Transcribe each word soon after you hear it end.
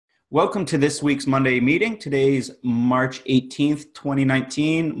Welcome to this week's Monday meeting. Today's March 18th,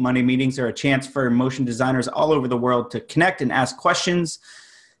 2019. Monday meetings are a chance for motion designers all over the world to connect and ask questions,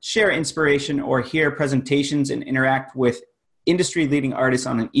 share inspiration, or hear presentations and interact with industry-leading artists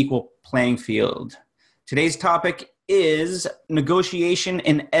on an equal playing field. Today's topic is negotiation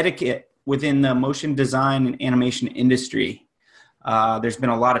and etiquette within the motion design and animation industry. There's been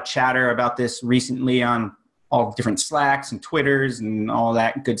a lot of chatter about this recently on all different Slacks and Twitters and all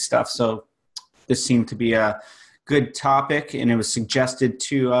that good stuff. So this seemed to be a good topic, and it was suggested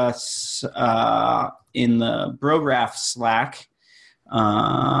to us in the Brograph Slack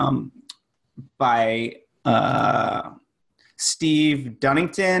by Steve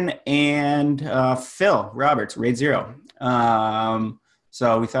Dunnington and Phil Roberts, Raid Zero.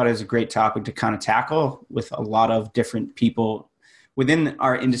 So we thought it was a great topic to kind of tackle with a lot of different people within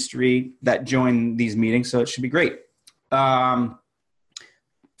our industry that join these meetings, so it should be great.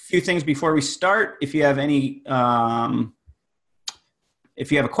 Few things before we start. If you have any, if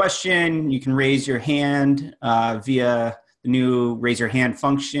you have a question, you can raise your hand via the new raise your hand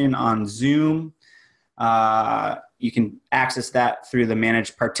function on Zoom. You can access that through the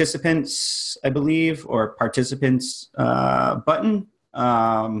manage participants, I believe, or participants button.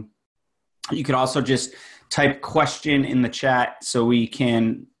 You could also just type question in the chat so we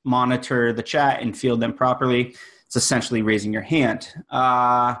can monitor the chat and field them properly. It's essentially raising your hand.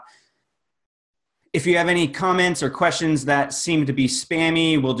 If you have any comments or questions that seem to be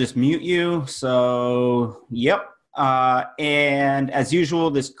spammy, we'll just mute you. So, yep. And as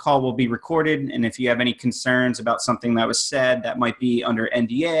usual, this call will be recorded. And if you have any concerns about something that was said that might be under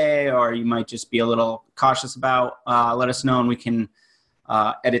NDA or you might just be a little cautious about, let us know and we can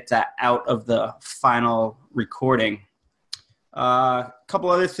edit that out of the final recording. A couple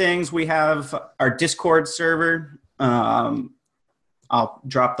other things. We have our Discord server. I'll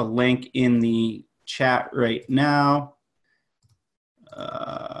drop the link in the chat right now.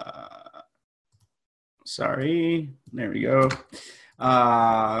 Sorry. There we go.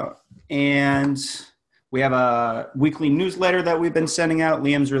 And we have a weekly newsletter that we've been sending out.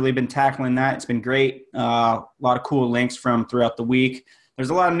 Liam's really been tackling that. It's been great. A lot of cool links from throughout the week. There's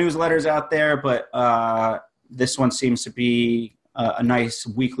a lot of newsletters out there, but this one seems to be a nice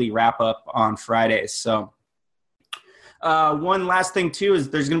weekly wrap-up on Fridays. So one last thing, too, is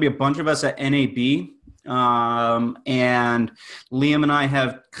there's going to be a bunch of us at NAB. And Liam and I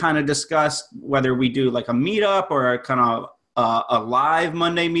have kind of discussed whether we do like a meetup or a kind of a live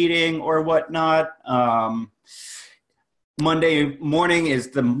Monday meeting or whatnot. Monday morning is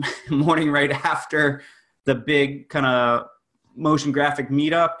the morning right after the big kind of motion graphic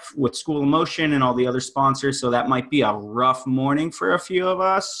meetup with School of Motion and all the other sponsors. So that might be a rough morning for a few of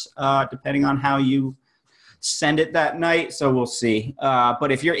us, depending on how you send it that night. So we'll see.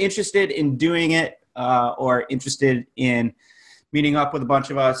 But if you're interested in doing it or interested in meeting up with a bunch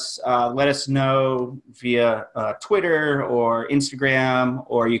of us, let us know via Twitter or Instagram,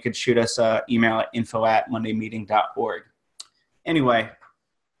 or you could shoot us an email at info@mondaymeeting.org. Anyway,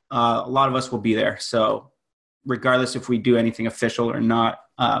 a lot of us will be there. So regardless if we do anything official or not,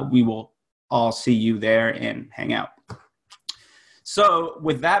 we will all see you there and hang out. So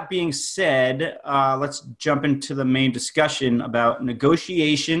with that being said, let's jump into the main discussion about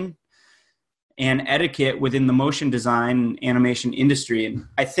negotiation and etiquette within the motion design and animation industry. And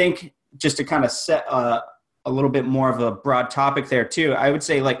I think just to kind of set a little bit more of a broad topic there too, I would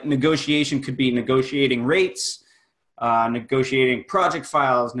say like negotiation could be negotiating rates, negotiating project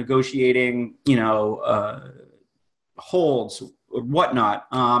files, negotiating, holds or whatnot.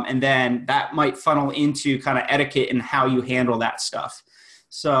 And then that might funnel into kind of etiquette and how you handle that stuff.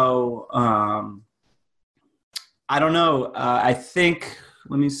 So I don't know. I think,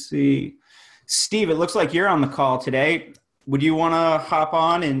 let me see. Steve, it looks like you're on the call today. Would you want to hop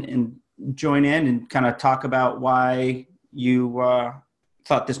on and join in and kind of talk about why you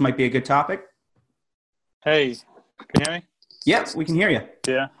thought this might be a good topic? Hey, can you hear me? Yes, we can hear you.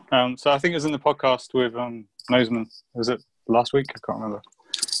 Yeah. So I think it was in the podcast with Noseman. Was it last week? I can't remember.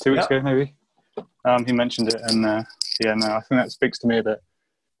 2 weeks ago, maybe. He mentioned it, and I think that speaks to me a bit.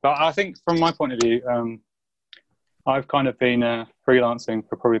 But I think from my point of view, I've kind of been freelancing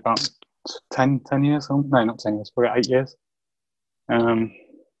for probably about 10 years. No, not 10 years, probably 8 years.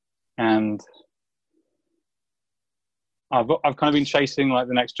 And I've kind of been chasing like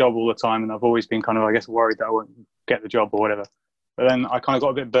the next job all the time, and I've always been kind of, I guess, worried that I won't get the job or whatever. But then I kind of got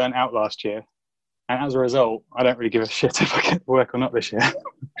a bit burnt out last year, and as a result, I don't really give a shit if I get work or not this year,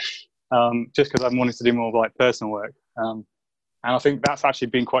 just because I'm wanting to do more like personal work. And I think that's actually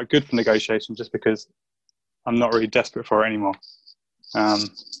been quite good for negotiation, just because I'm not really desperate for it anymore.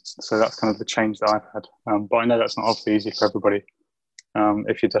 So that's kind of the change that I've had. But I know that's not obviously easy for everybody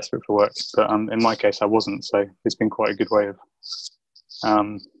if you're desperate for work. But in my case, I wasn't. So it's been quite a good way of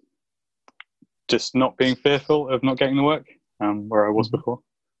just not being fearful of not getting the work where I was before.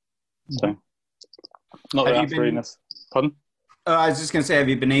 So not that that's really necessary. Pardon? I was just going to say, have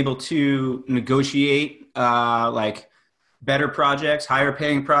you been able to negotiate like better projects, higher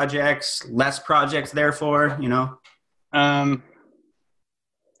paying projects, less projects, therefore, you know?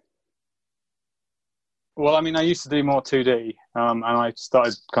 Well, I mean, I used to do more 2D, and I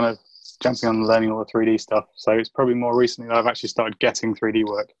started kind of jumping on learning all the 3D stuff. So it's probably more recently that I've actually started getting 3D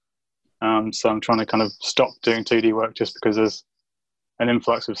work. So I'm trying to kind of stop doing 2D work just because there's an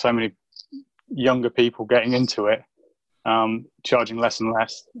influx of so many younger people getting into it, charging less and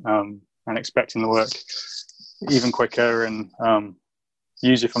less, and expecting the work even quicker. And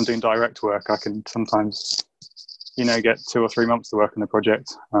usually if I'm doing direct work, I can sometimes, get 2 or 3 months to work on the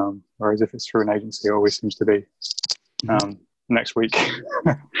project. Whereas if it's through an agency, it always seems to be next week,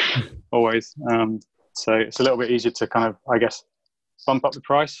 always. So it's a little bit easier to kind of, I guess, bump up the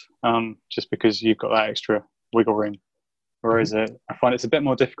price just because you've got that extra wiggle room. Whereas I find it's a bit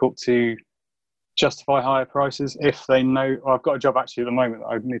more difficult to justify higher prices if they know. I've got a job actually at the moment that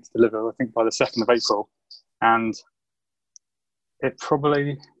I need to deliver, I think, by the 2nd of April. And it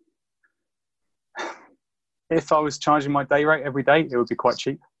probably, if I was charging my day rate every day, it would be quite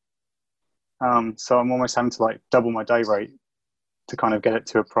cheap. So I'm almost having to like double my day rate to kind of get it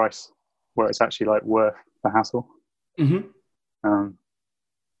to a price where it's actually like worth the hassle.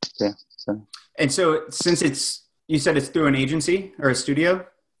 Yeah. So. And so since you said it's through an agency or a studio?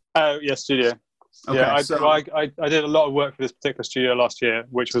 Oh, yeah, studio. Okay, yeah, I did a lot of work for this particular studio last year,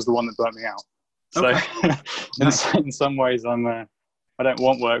 which was the one that burnt me out. So okay. in some ways, I don't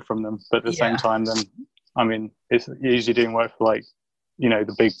want work from them, but at the same time, then I mean, it's usually doing work for like,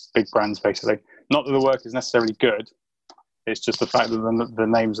 the big brands basically. Not that the work is necessarily good; it's just the fact that the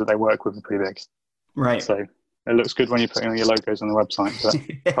names that they work with are pretty big. Right. So it looks good when you're putting your logos on the website,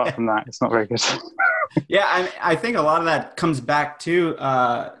 but apart from that, it's not very good. Yeah, I think a lot of that comes back to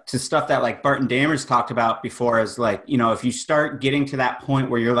stuff that like Barton Damers talked about before is like, if you start getting to that point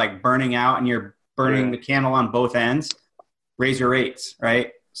where you're like burning out and you're burning the candle on both ends, raise your rates,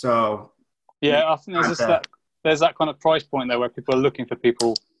 right? So yeah, I think there's that kind of price point there where people are looking for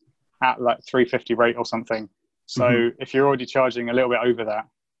people at like 350 rate or something. So if you're already charging a little bit over that,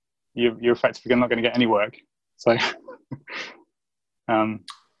 you're effectively not going to get any work. So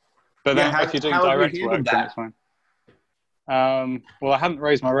but then if you're doing direct work, then it's fine. Well, I haven't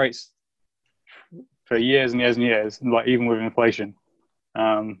raised my rates for years and years and years, like even with inflation.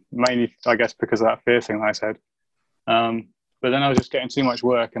 Mainly, I guess, because of that fear thing that I said. But then I was just getting too much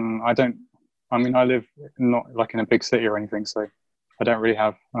work, and I live not like in a big city or anything, so I don't really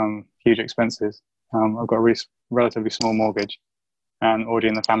have huge expenses. I've got a relatively small mortgage and already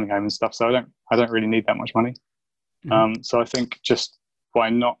in the family home and stuff, so I don't really need that much money. So I think just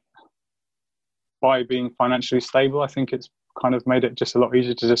by being financially stable, I think it's kind of made it just a lot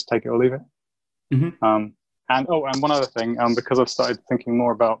easier to just take it or leave it. And one other thing, because I've started thinking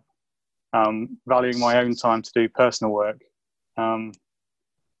more about valuing my own time to do personal work,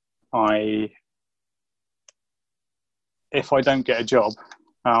 if I don't get a job,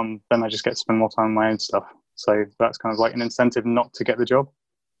 then I just get to spend more time on my own stuff. So that's kind of like an incentive not to get the job.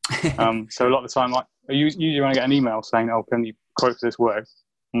 So a lot of the time, like usually when I get an email saying, "Oh, can you quote for this work?"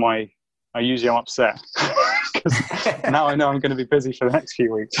 I usually am upset because now I know I'm going to be busy for the next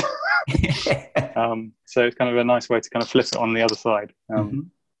few weeks. So it's kind of a nice way to kind of flip it on the other side.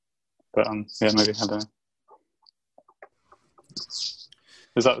 But yeah, maybe I don't know.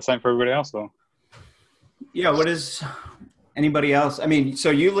 Is that the same for everybody else, or? Yeah. What is anybody else? I mean,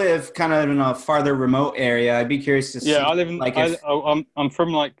 so you live kind of in a farther remote area. I'd be curious to see. Yeah, I live in. I'm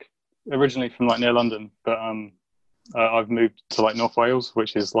from like originally from like near London, but I've moved to like North Wales,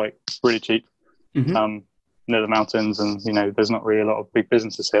 which is like really cheap, near the mountains, and there's not really a lot of big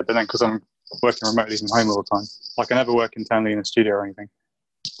businesses here. But then because I'm working remotely from home all the time, like I never work internally in a studio or anything,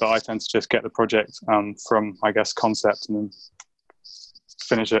 but I tend to just get the project from, I guess, concept and then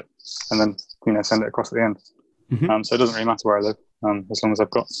finish it and then send it across at the end. So it doesn't really matter where I live, as long as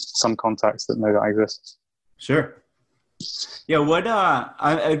I've got some contacts that know that I exist. Sure. Yeah,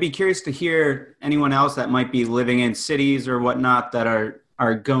 I'd be curious to hear anyone else that might be living in cities or whatnot that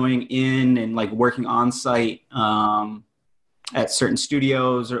are going in and like working on site at certain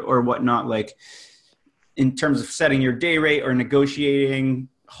studios or whatnot, like in terms of setting your day rate or negotiating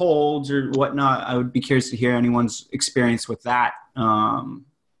holds or whatnot. I would be curious to hear anyone's experience with that.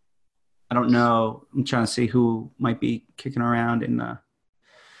 I don't know. I'm trying to see who might be kicking around in the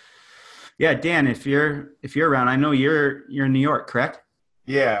Yeah, Dan, if you're around, I know you're in New York, correct?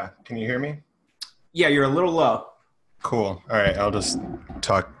 Yeah, can you hear me? Yeah, you're a little low. Cool. All right, I'll just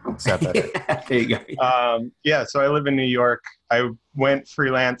talk. Is that better? There you go. Yeah. Yeah, so I live in New York. I went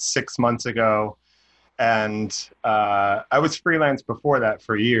freelance 6 months ago, and I was freelance before that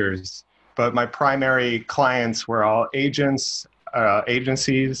for years. But my primary clients were all agents,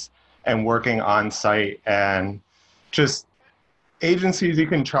 agencies, and working on site, and just agencies you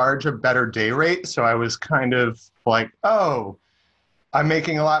can charge a better day rate. So I was kind of like, oh, I'm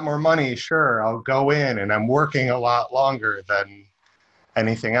making a lot more money. Sure, I'll go in, and I'm working a lot longer than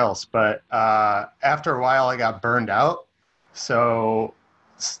anything else. But after a while, I got burned out. So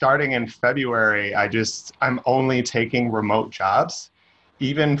starting in February, I'm only taking remote jobs,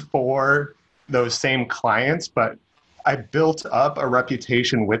 even for those same clients. But I built up a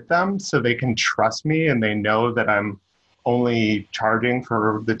reputation with them so they can trust me and they know that I'm only charging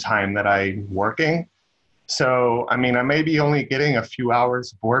for the time that I'm working. So, I mean, I may be only getting a few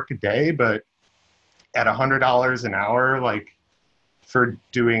hours of work a day, but at $100 an hour, like for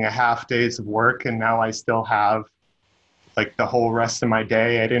doing a half days of work, and now I still have like the whole rest of my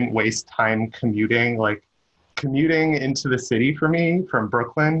day. I didn't waste time commuting. Like commuting into the city for me from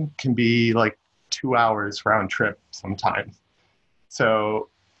Brooklyn can be like 2 hours round trip sometimes. So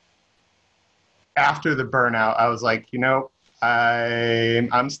after the burnout, I was like,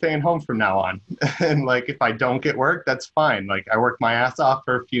 I'm staying home from now on. And like, if I don't get work, that's fine. Like I worked my ass off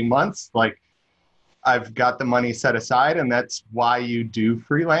for a few months. Like I've got the money set aside, and that's why you do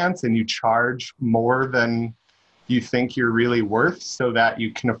freelance and you charge more than you think you're really worth so that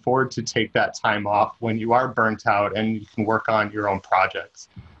you can afford to take that time off when you are burnt out and you can work on your own projects.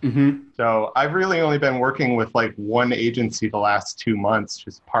 Mm-hmm. So I've really only been working with like one agency the last 2 months,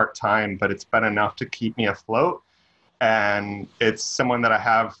 just part-time, but it's been enough to keep me afloat. And it's someone that I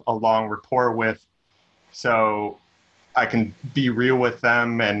have a long rapport with. So I can be real with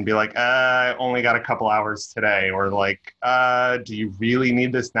them and be like, I only got a couple hours today. Or like, do you really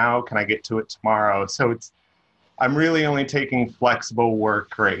need this now? Can I get to it tomorrow? So I'm really only taking flexible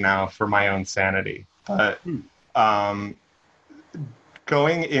work right now for my own sanity. But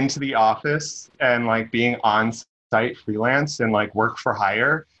going into the office and like being on site freelance and like work for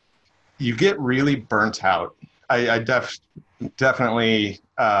hire, you get really burnt out. Definitely,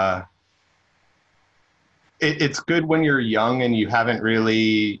 it's good when you're young and you haven't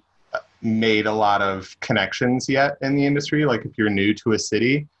really made a lot of connections yet in the industry, like if you're new to a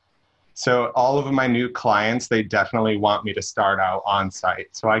city. So all of my new clients, they definitely want me to start out on site.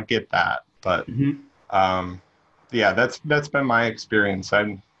 So I get that. But yeah, that's been my experience.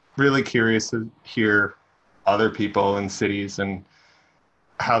 I'm really curious to hear other people in cities and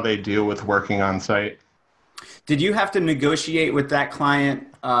how they deal with working on site. Did you have to negotiate with that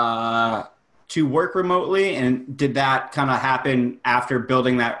client to work remotely? And did that kind of happen after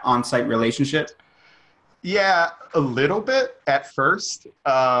building that on-site relationship? Yeah, a little bit at first.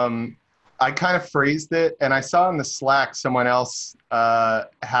 I kind of phrased it, and I saw in the Slack someone else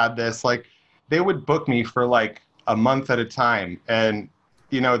had this, like they would book me for like a month at a time. And,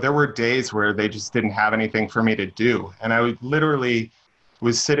 there were days where they just didn't have anything for me to do. And I would literally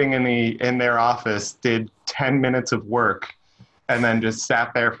was sitting in their office, did 10 minutes of work, and then just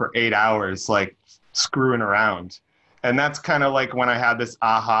sat there for 8 hours, like screwing around. And that's kind of like when I had this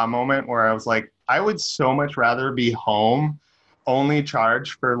aha moment where I was like, I would so much rather be home, only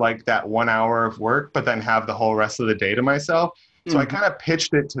charge for like that 1 hour of work, but then have the whole rest of the day to myself. So I kind of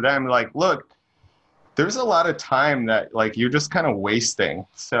pitched it to them like, look, there's a lot of time that like you're just kind of wasting.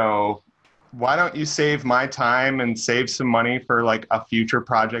 So why don't you save my time and save some money for like a future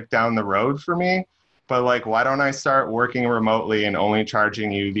project down the road for me? But like, why don't I start working remotely and only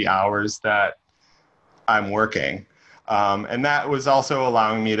charging you the hours that I'm working? And that was also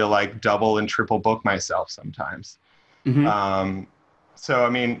allowing me to like double and triple book myself sometimes. Mm-hmm. So, I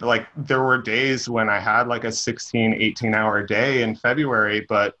mean, like there were days when I had like a 16, 18-hour day in February,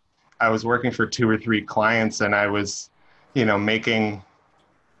 but I was working for 2 or 3 clients and I was, making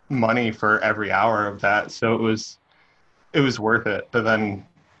money for every hour of that. So it was worth it. But then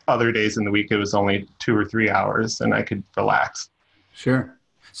other days in the week, it was only 2 or 3 hours and I could relax. Sure.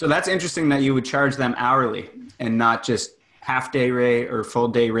 So that's interesting that you would charge them hourly and not just half day rate or full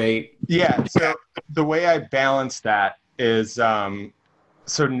day rate. Yeah. So the way I balance that is,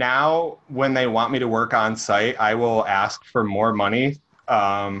 so now when they want me to work on site, I will ask for more money.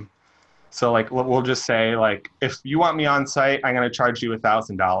 So like, we'll just say like, if you want me on site, I'm going to charge you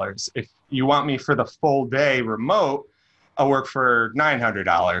 $1,000. If you want me for the full day remote, I'll work for $900.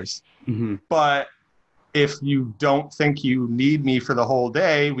 Mm-hmm. But if you don't think you need me for the whole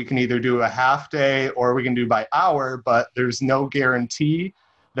day, we can either do a half day or we can do by hour, but there's no guarantee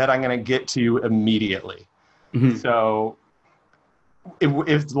that I'm going to get to you immediately. Mm-hmm. So if,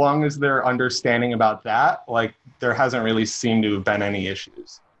 as long as they're understanding about that, like there hasn't really seemed to have been any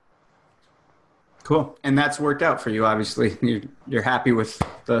issues. Cool. And that's worked out for you, obviously. You're happy with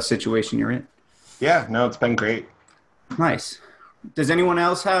the situation you're in. Yeah, no, it's been great. Nice. Does anyone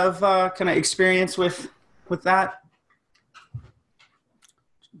else have kind of experience with that?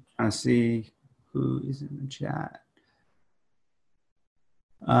 Trying to see who is in the chat.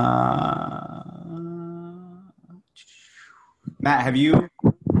 Matt, have you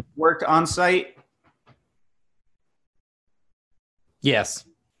worked on site? Yes.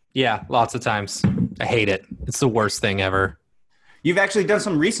 Yeah, lots of times. I hate it. It's the worst thing ever. You've actually done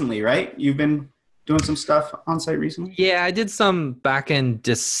some recently, right? You've been doing some stuff on site recently? Yeah, I did some back in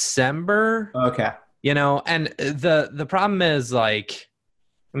December. Okay. You know, and the problem is, like,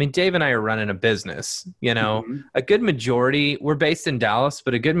 I mean, Dave and I are running a business, you know. Mm-hmm. A good majority, we're based in Dallas,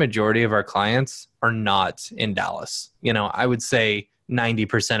 but a good majority of our clients are not in Dallas. You know, I would say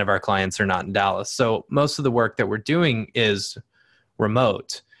 90% of our clients are not in Dallas. So most of the work that we're doing is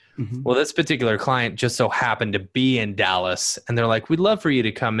remote. Mm-hmm. Well, this particular client just so happened to be in Dallas, and they're like, we'd love for you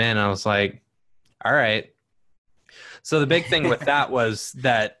to come in. I was like, all right. So the big thing with that was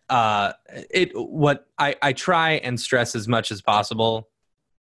that what I try and stress as much as possible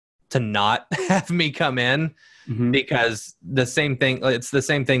to not have me come in, mm-hmm. because it's the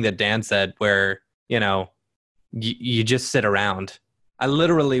same thing that Dan said, where, you know, you just sit around. I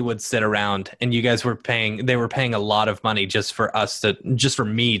literally would sit around, and you guys were paying a lot of money just for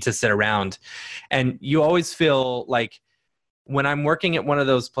me to sit around. And you always feel like, when I'm working at one of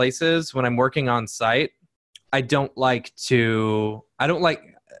those places, when I'm working on site, I don't like to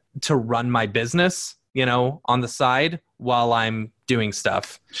run my business, you know, on the side while I'm doing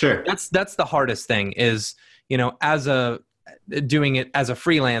stuff. Sure. That's the hardest thing is, you know, doing it as a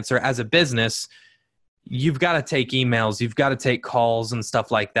freelancer, as a business, you've got to take emails, you've got to take calls and stuff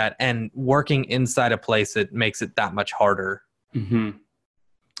like that. And working inside a place, it makes it that much harder. Mm-hmm.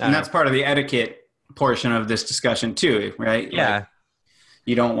 And that's part of the etiquette portion of this discussion too, right? Yeah. Like,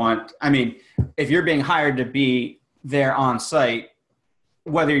 you don't want, I mean, if you're being hired to be there on site,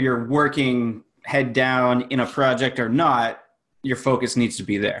 whether you're working head down in a project or not, your focus needs to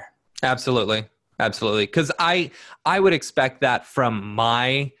be there. Absolutely. Because I would expect that from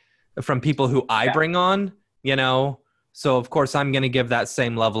people who I bring on, you know. So of course I'm going to give that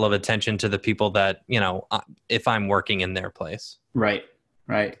same level of attention to the people that, you know, if I'm working in their place. Right.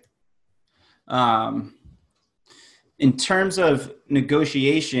 In terms of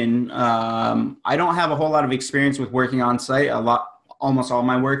negotiation, I don't have a whole lot of experience with working on site. Almost all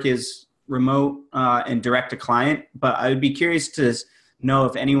my work is remote and direct to client, but I would be curious to know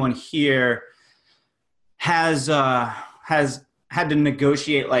if anyone here has had to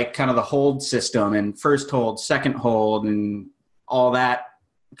negotiate like kind of the hold system and first hold, second hold, and all that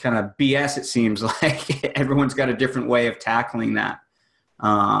kind of BS. It seems like everyone's got a different way of tackling that.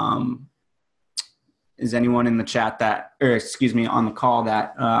 Is anyone in the chat on the call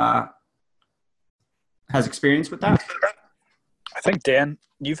that has experience with that? I think, Dan,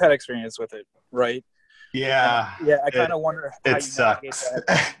 you've had experience with it, right? Yeah. I kind of wonder how you navigate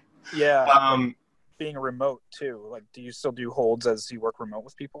that. Yeah. Being remote too. Like, do you still do holds as you work remote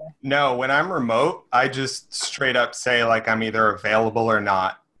with people? No, when I'm remote, I just straight up say like I'm either available or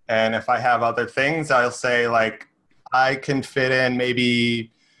not. And if I have other things, I'll say like I can fit in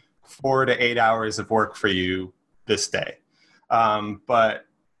maybe 4 to 8 hours of work for you this day. But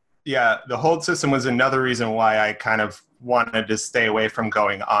yeah, the hold system was another reason why I kind of wanted to stay away from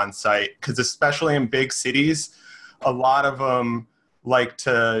going on site, because especially in big cities, a lot of them like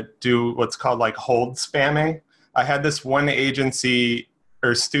to do what's called like hold spamming. I had this one agency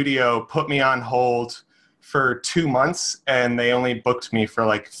or studio put me on hold for 2 months and they only booked me for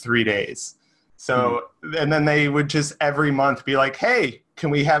like 3 days. So, and then they would just every month be like, hey,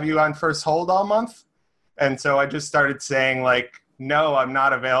 can we have you on first hold all month? And so I just started saying like, no, I'm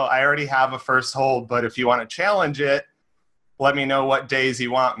not available. I already have a first hold, but if you want to challenge it, let me know what days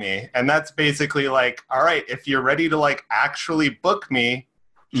you want me. And that's basically like, all right, if you're ready to like actually book me,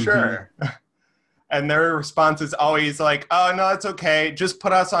 sure. Mm-hmm. And their response is always like, oh, no, that's okay. Just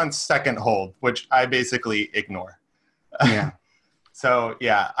put us on second hold, which I basically ignore. Yeah. So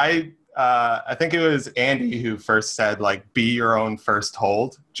yeah, I think it was Andy who first said like, be your own first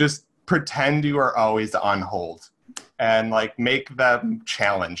hold. Just pretend you are always on hold and like make them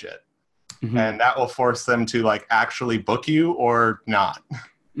challenge it. Mm-hmm. And that will force them to like actually book you or not.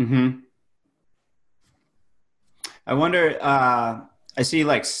 Mm-hmm. I wonder, I see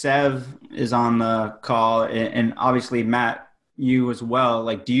like Sev is on the call and obviously Matt, you as well.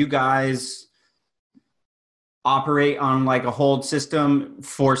 Like, do you guys operate on like a hold system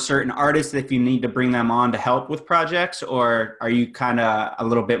for certain artists if you need to bring them on to help with projects, or are you kind of a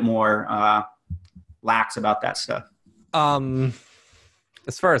little bit more lax about that stuff?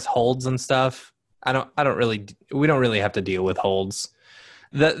 As far as holds and stuff, we don't really have to deal with holds.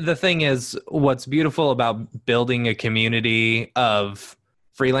 The thing is, what's beautiful about building a community of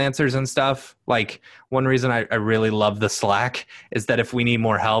freelancers and stuff, like one reason I really love the Slack is that if we need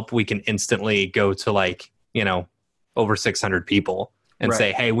more help, we can instantly go to like, over 600 people and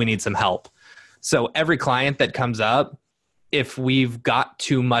say, hey, we need some help. So every client that comes up, if we've got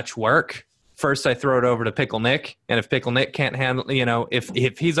too much work, first I throw it over to Pickle Nick. And if Pickle Nick can't handle,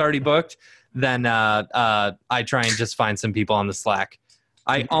 if he's already booked, then I try and just find some people on the Slack.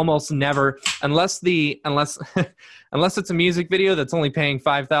 I almost never, unless it's a music video that's only paying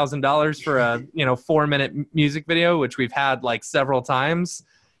 $5,000 for a 4-minute music video, which we've had like several times,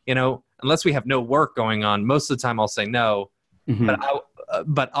 unless we have no work going on, most of the time I'll say no. Mm-hmm.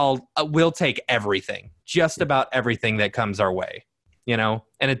 But we'll take everything, just about everything that comes our way, and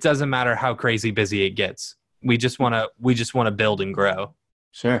it doesn't matter how crazy busy it gets. We just want to build and grow.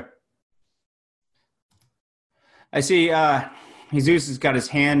 Sure. I see Jesus has got his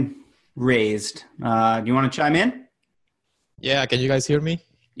hand raised. Do you want to chime in? Yeah, can you guys hear me?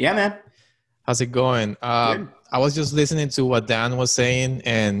 Yeah, man. How's it going? I was just listening to what Dan was saying,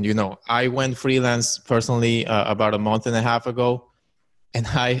 and I went freelance personally about a month and a half ago, and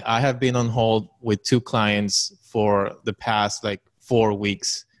I have been on hold with 2 clients for the past like 4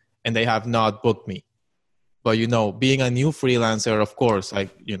 weeks, and they have not booked me. But being a new freelancer, of course, like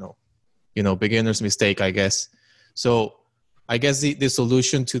beginner's mistake, I guess. So I guess the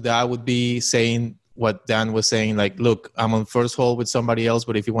solution to that would be saying what Dan was saying, like, look, I'm on first hold with somebody else,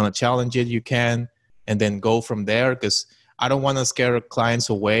 but if you want to challenge it, you can, and then go from there, because I don't want to scare clients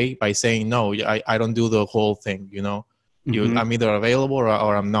away by saying, no, I don't do the whole thing, Mm-hmm. I'm either available or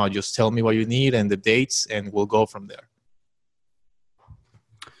I'm not. Just tell me what you need and the dates, and we'll go from there.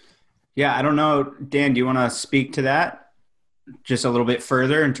 Yeah, I don't know. Dan, do you want to speak to that just a little bit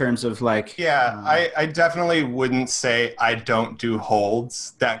further in terms of like... Yeah, I definitely wouldn't say I don't do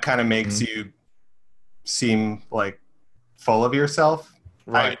holds. That kind of makes you seem like full of yourself.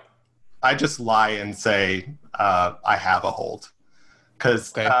 Right. I just lie and say I have a hold,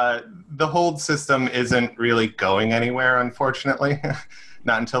 because the hold system isn't really going anywhere, unfortunately.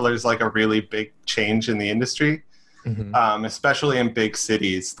 Not until there's like a really big change in the industry, especially in big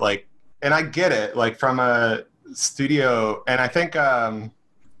cities. Like, and I get it, like from a studio, and I think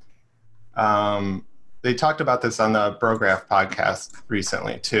they talked about this on the Brograph podcast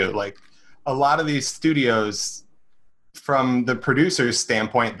recently too. Like, a lot of these studios, from the producer's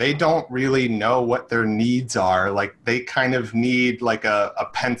standpoint, they don't really know what their needs are. Like, they kind of need like a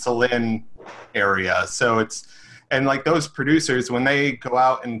pencil in area. So and like those producers, when they go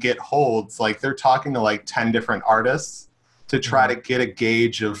out and get holds, like they're talking to like 10 different artists to try to get a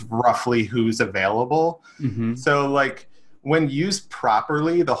gauge of roughly who's available. Mm-hmm. So like, when used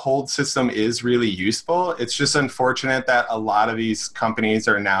properly, the hold system is really useful. It's just unfortunate that a lot of these companies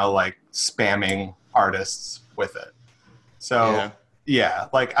are now like spamming artists with it. So yeah,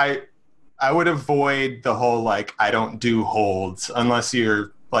 like I would avoid the whole like I don't do holds unless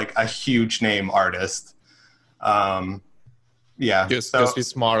you're like a huge name artist. Just be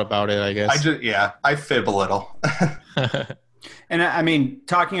smart about it, I guess. I fib a little. And I mean,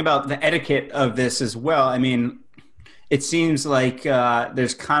 talking about the etiquette of this as well, I mean, it seems like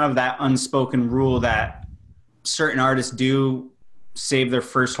there's kind of that unspoken rule that certain artists do save their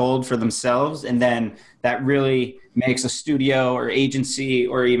first hold for themselves, and then that really makes a studio or agency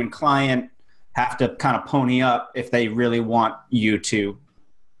or even client have to kind of pony up if they really want you to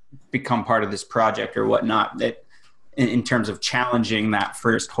become part of this project or whatnot. That in terms of challenging that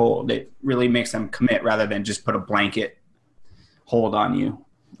first hold, it really makes them commit rather than just put a blanket hold on you.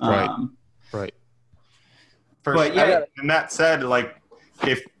 Right. But yeah, and that said, like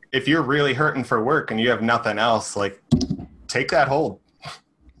if you're really hurting for work and you have nothing else, like take that hold.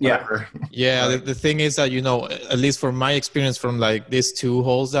 Whatever. Yeah. The thing is that, at least from my experience from like these 2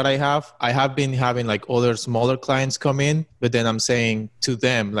 holds that I have been having like other smaller clients come in, but then I'm saying to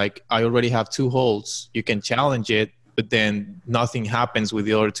them, like, I already have 2 holds. You can challenge it, but then nothing happens with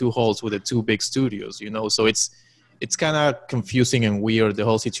the other 2 holds with the 2 big studios, so it's kind of confusing and weird. The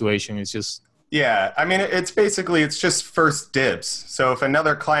whole situation is just... Yeah, I mean, it's just first dibs. So if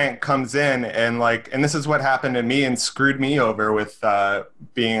another client comes in and this is what happened to me and screwed me over with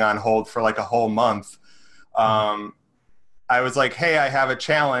being on hold for like a whole month. I was like, hey, I have a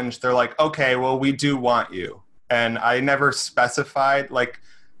challenge. They're like, okay, well, we do want you. And I never specified, like,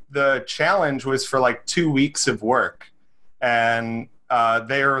 the challenge was for like 2 weeks of work. And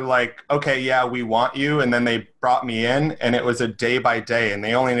they were like, okay, yeah, we want you. And then they brought me in, and it was a day by day, and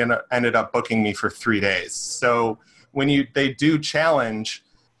they only ended up booking me for 3 days. So when they do challenge,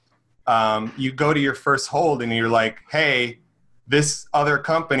 you go to your first hold and you're like, hey, this other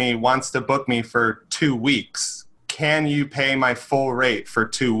company wants to book me for 2 weeks. Can you pay my full rate for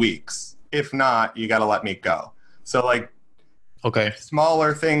 2 weeks? If not, you got to let me go. So like, Okay.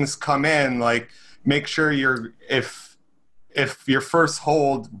 smaller things come in, like make sure if your first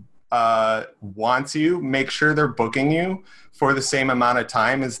hold wants you, make sure they're booking you for the same amount of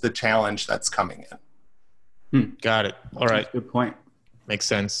time as the challenge that's coming in. Got it. All right. Good point. Makes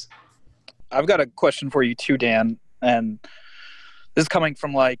sense. I've got a question for you too, Dan, and this is coming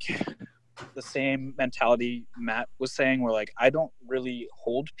from like the same mentality Matt was saying, where like I don't really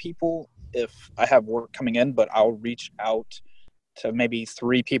hold people if I have work coming in, but I'll reach out to maybe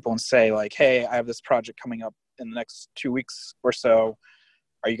 3 people and say like, hey, I have this project coming up in the next 2 weeks or so.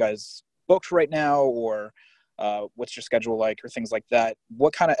 Are you guys booked right now, or what's your schedule like, or things like that?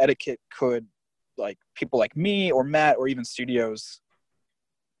 What kind of etiquette could like people like me or Matt or even studios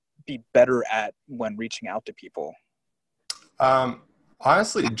be better at when reaching out to people?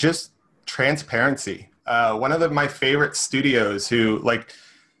 Honestly, just transparency. One of my favorite studios who like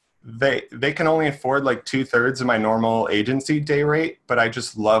they can only afford like 2/3 of my normal agency day rate, but I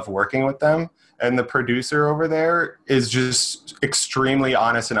just love working with them. And the producer over there is just extremely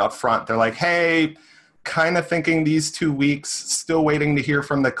honest and upfront. They're like, hey, kind of thinking these 2 weeks, still waiting to hear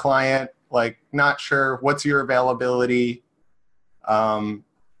from the client, like not sure, what's your availability?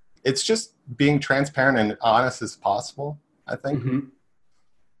 It's just being transparent and honest as possible, I think. Mm-hmm.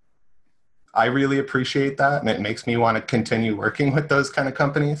 I really appreciate that, and it makes me want to continue working with those kind of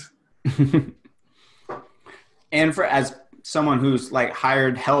companies. And as someone who's like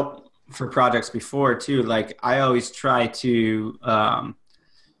hired help for projects before too, like I always try to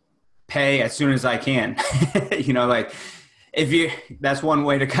pay as soon as I can. Like that's one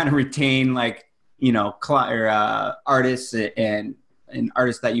way to kind of retain like, artists and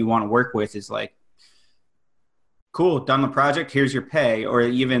artists that you want to work with is like, cool, done the project, here's your pay. Or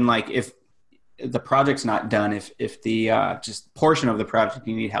even like if the project's not done, if the just portion of the project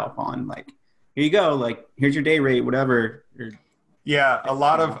you need help on, like, here you go, like, here's your day rate, whatever. Yeah, a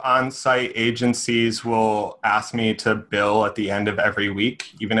lot of on-site agencies will ask me to bill at the end of every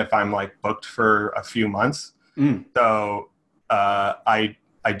week, even if I'm like booked for a few months. So I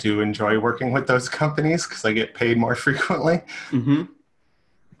do enjoy working with those companies because I get paid more frequently. Mm-hmm.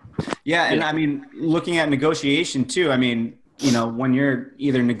 Yeah, and I mean, looking at negotiation too, I mean, when you're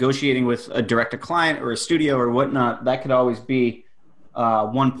either negotiating with a direct-to-client or a studio or whatnot, that could always be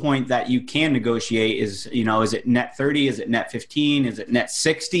one point that you can negotiate is, is it net 30? Is it net 15? Is it net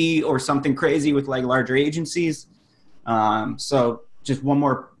 60 or something crazy with like larger agencies? So just one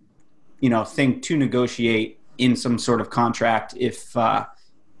more, thing to negotiate in some sort of contract if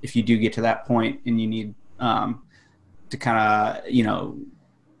you do get to that point and you need to kind of,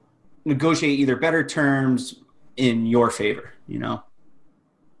 negotiate either better terms in your favor,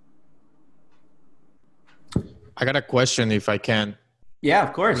 I got a question if I can. Yeah,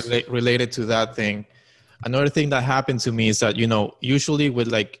 of course. Related to that thing. Another thing that happened to me is that, usually with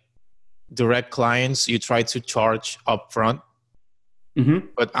like direct clients, you try to charge upfront. Mm-hmm.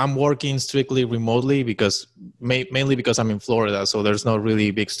 But I'm working strictly remotely because mainly because I'm in Florida. So there's not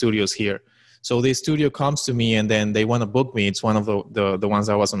really big studios here. So the studio comes to me and then they want to book me. It's one of the ones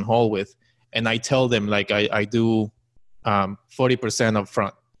I was on hold with. And I tell them like I do 40% up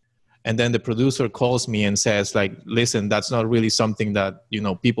front. And then the producer calls me and says like, listen, that's not really something that,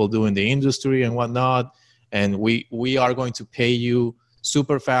 people do in the industry and whatnot. And we are going to pay you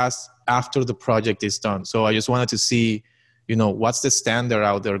super fast after the project is done. So I just wanted to see, what's the standard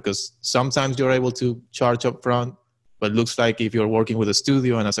out there? Because sometimes you're able to charge up front. But it looks like if you're working with a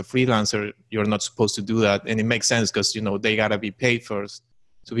studio and as a freelancer, you're not supposed to do that. And it makes sense because, they got to be paid first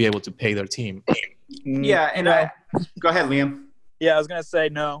to be able to pay their team. Yeah. And go ahead, Liam. Yeah, I was going to say,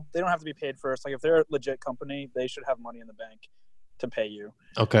 no, they don't have to be paid first. Like if they're a legit company, they should have money in the bank to pay you.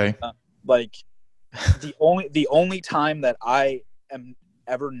 Okay. The only time that I am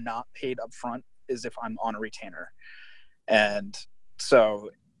ever not paid up front is if I'm on a retainer. And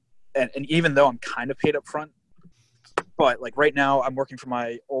so, and even though I'm kind of paid up front, but like right now I'm working for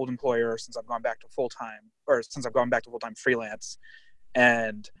my old employer since I've gone back to full-time freelance,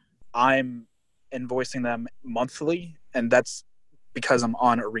 and I'm invoicing them monthly, and that's because I'm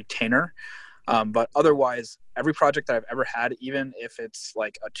on a retainer. But otherwise, every project that I've ever had, even if it's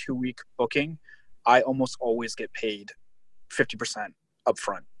like a 2-week booking, I almost always get paid 50%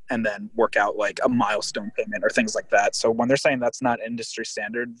 upfront and then work out like a milestone payment or things like that. So when they're saying that's not industry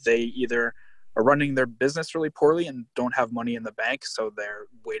standard, they either are running their business really poorly and don't have money in the bank, so they're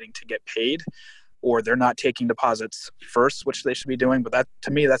waiting to get paid, or they're not taking deposits first, which they should be doing. But that,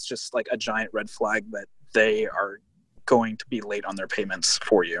 to me, that's just like a giant red flag that they are going to be late on their payments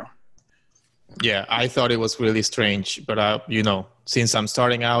for you. Yeah, I thought it was really strange, but since I'm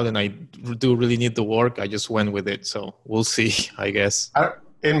starting out and I do really need the work, I just went with it. So we'll see, I guess.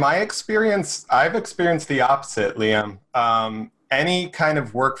 In my experience, I've experienced the opposite, Liam. Any kind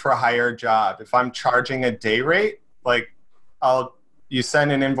of work for hire job, if I'm charging a day rate, like you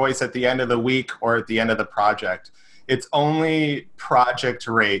send an invoice at the end of the week or at the end of the project. It's only project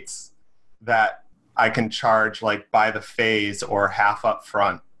rates that I can charge like by the phase or half up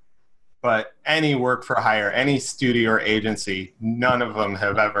front. But any work for hire, any studio or agency, none of them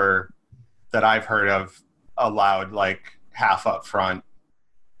have ever, that I've heard of, allowed like half up front.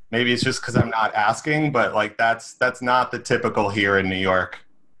 Maybe it's just because I'm not asking, but like that's not the typical here in New York.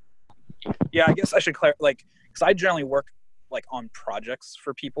 Yeah, I guess I should clarify, like, because I generally work like on projects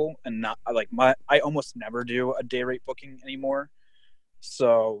for people, and not like I almost never do a day rate booking anymore.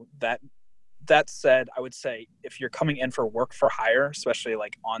 So that said, I would say if you're coming in for work for hire, especially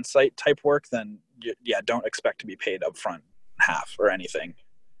like on-site type work, then don't expect to be paid upfront half or anything.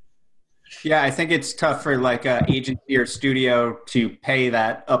 Yeah, I think it's tough for like an agency or studio to pay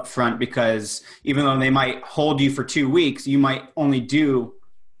that upfront, because even though they might hold you for 2 weeks, you might only do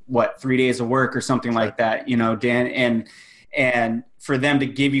 3 days of work or something like that, Dan, and for them to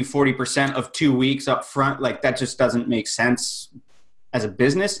give you 40% of 2 weeks up front, like that just doesn't make sense as a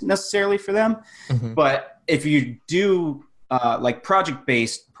business necessarily for them. Mm-hmm. But if you do like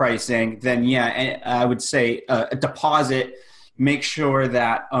project-based pricing, then I would say a deposit, make sure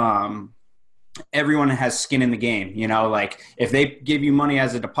that everyone has skin in the game. Like if they give you money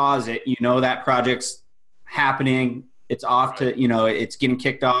as a deposit, that project's happening, it's off to, it's getting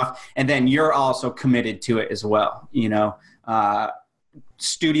kicked off, and then you're also committed to it as well.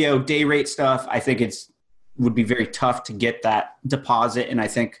 Studio day rate stuff, I think would be very tough to get that deposit. And I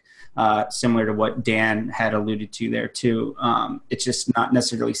think similar to what Dan had alluded to there too, it's just not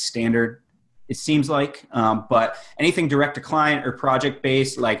necessarily standard, it seems like. But anything direct to client or project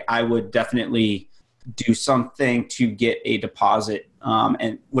based, like I would definitely do something to get a deposit,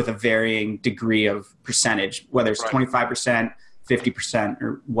 and with a varying degree of percentage, whether it's 25%, 50%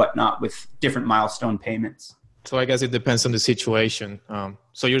 or whatnot, with different milestone payments. So I guess it depends on the situation.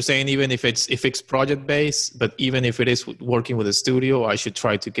 So you're saying even if it's project based, but even if it is working with a studio, I should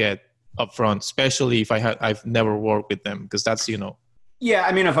try to get upfront, especially if I've never worked with them, because that's Yeah,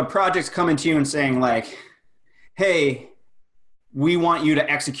 I mean, if a project's coming to you and saying like, "Hey, we want you to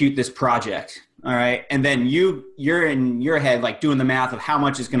execute this project," all right, and then you're in your head like doing the math of how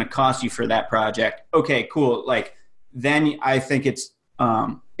much it's going to cost you for that project. Okay, cool. Like then I think it's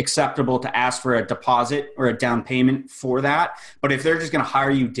acceptable to ask for a deposit or a down payment for that. But if they're just going to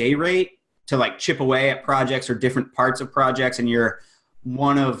hire you day rate to like chip away at projects or different parts of projects, and you're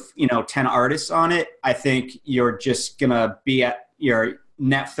one of 10 artists on it, I think you're just going to be at your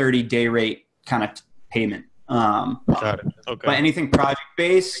net 30 day rate kind of payment. Got it. Okay. But anything project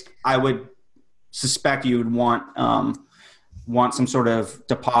based, I would suspect you would want some sort of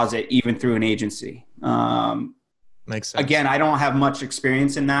deposit even through an agency. Makes sense. Again, I don't have much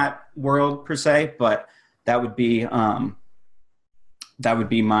experience in that world per se, but that would be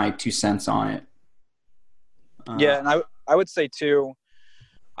my 2 cents on it. Yeah, and I would say too,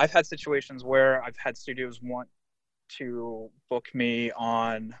 I've had situations where I've had studios want to book me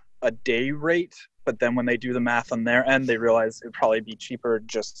on a day rate, but then when they do the math on their end, they realize it'd probably be cheaper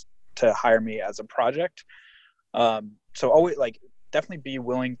just to hire me as a project. So always definitely be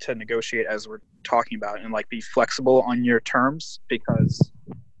willing to negotiate, as we're talking about, and like be flexible on your terms, because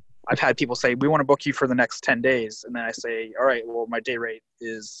I've had people say, we want to book you for the next 10 days. And then I say, all right, well, my day rate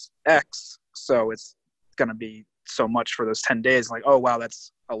is X, so it's going to be so much for those 10 days. Like, oh, wow,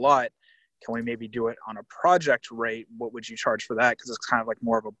 that's a lot. Can we maybe do it on a project rate? What would you charge for that? Because it's kind of like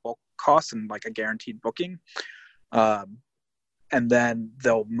more of a bulk cost and like a guaranteed booking. And then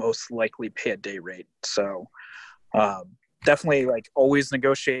they'll most likely pay a day rate. So definitely like always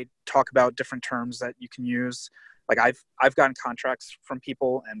negotiate, talk about different terms that you can use. Like I've gotten contracts from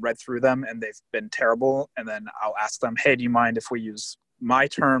people and read through them and they've been terrible. And then I'll ask them, hey, do you mind if we use my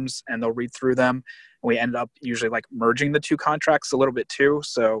terms? And they'll read through them. And we end up usually like merging the two contracts a little bit too.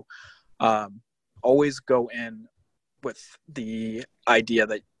 So always go in with the idea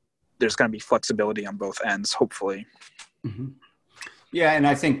that there's going to be flexibility on both ends, hopefully. Mm-hmm. Yeah. And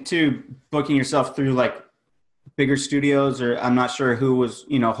I think too, booking yourself through like bigger studios, or I'm not sure who was,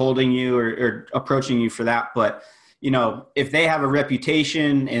 holding you or approaching you for that, but if they have a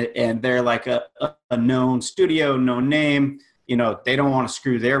reputation and they're like a known studio, known name, they don't want to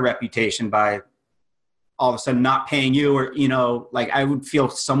screw their reputation by all of a sudden not paying you, or, like I would feel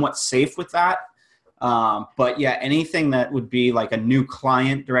somewhat safe with that. But yeah, anything that would be like a new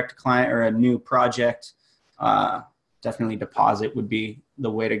client, direct to client, or a new project, definitely deposit would be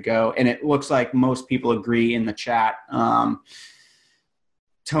the way to go. And it looks like most people agree in the chat.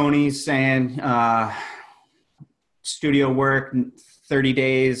 Tony's saying, studio work, 30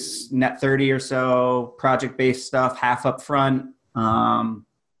 days, net 30 or so, project-based stuff, half up front, 40%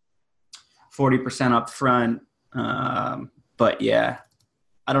 up front. But yeah,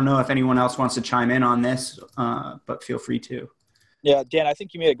 I don't know if anyone else wants to chime in on this, but feel free to. Yeah, Dan, I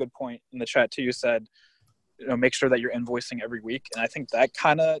think you made a good point in the chat too. You said, make sure that you're invoicing every week. And I think that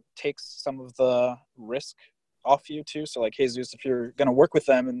kind of takes some of the risk off you too. So like, Jesus, if you're going to work with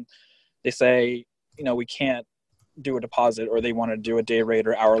them and they say, we can't do a deposit, or they want to do a day rate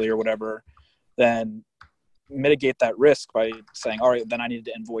or hourly or whatever, then mitigate that risk by saying, all right, then I need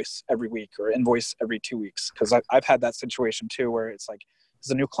to invoice every week or invoice every 2 weeks. Because I've had that situation too, where it's like,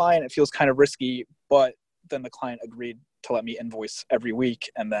 as a new client, it feels kind of risky, but then the client agreed to let me invoice every week.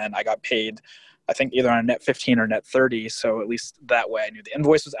 And then I got paid, I think either on a net 15 or net 30. So at least that way I knew the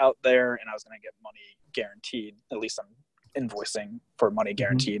invoice was out there and I was going to get money guaranteed. At least I'm invoicing for money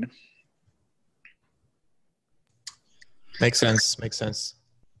guaranteed. Makes sense.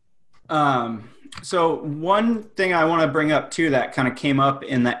 So one thing I want to bring up too that kind of came up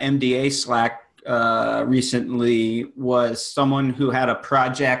in the MDA Slack recently was someone who had a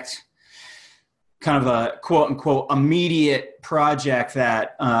project, kind of a quote unquote immediate project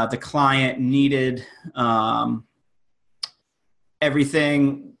that the client needed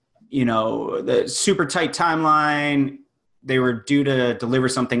everything, the super tight timeline. They were due to deliver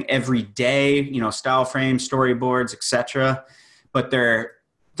something every day, style frames, storyboards, etc. But their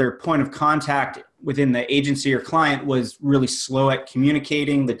point of contact within the agency or client was really slow at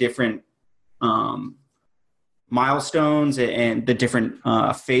communicating the different milestones and the different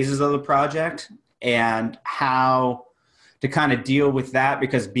phases of the project, and how to kind of deal with that,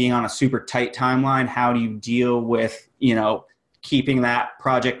 because being on a super tight timeline, how do you deal with, keeping that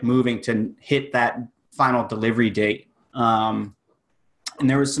project moving to hit that final delivery date? And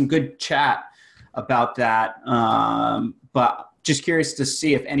there was some good chat about that. But just curious to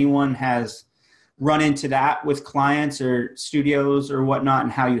see if anyone has run into that with clients or studios or whatnot,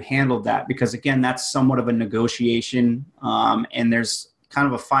 and how you handled that, because again, that's somewhat of a negotiation. And there's kind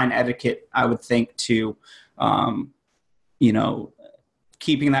of a fine etiquette, I would think, to,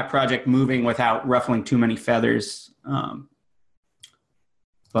 keeping that project moving without ruffling too many feathers.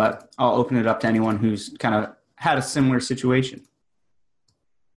 But I'll open it up to anyone who's kind of had a similar situation.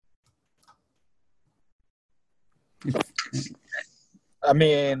 I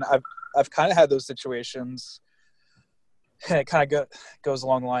mean, I've kind of had those situations, and it kind of goes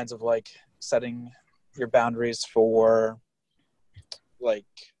along the lines of like setting your boundaries for like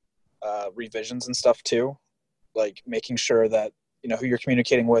revisions and stuff too, like making sure that who you're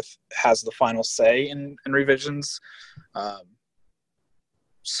communicating with has the final say in revisions.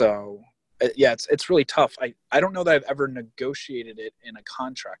 So yeah, it's really tough. I don't know that I've ever negotiated it in a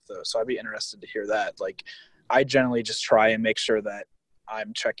contract though, so I'd be interested to hear that. Like, I generally just try and make sure that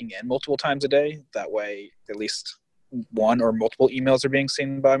I'm checking in multiple times a day. That way, at least one or multiple emails are being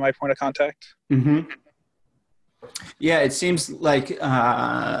seen by my point of contact. Mm-hmm. Yeah, it seems like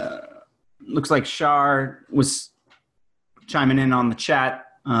looks like Shar was chiming in on the chat.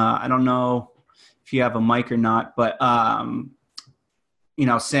 I don't know if you have a mic or not, but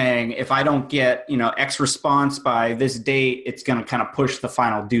saying if I don't get X response by this date, it's going to kind of push the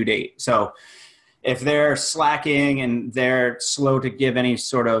final due date. So if they're slacking and they're slow to give any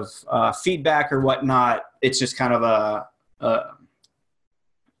sort of feedback or whatnot, it's just kind of a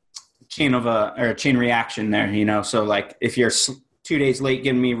chain reaction there, So like if you're 2 days late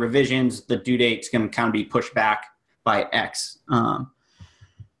giving me revisions, the due date's going to kind of be pushed back by X.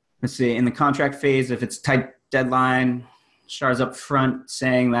 Let's see, in the contract phase, if it's tight deadline, Shar's up front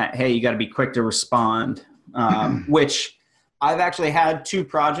saying that, hey, you got to be quick to respond, which I've actually had 2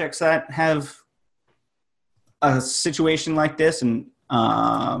 projects that have a situation like this. And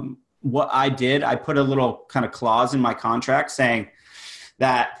what I did, I put a little kind of clause in my contract saying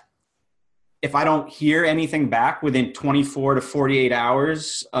that if I don't hear anything back within 24 to 48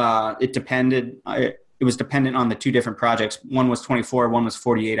 hours, it depended. it was dependent on the two different projects. One was 24, one was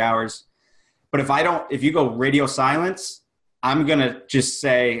 48 hours. But if you go radio silence, I'm going to just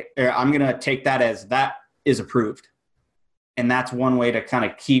say, I'm going to take that as that is approved. And that's one way to kind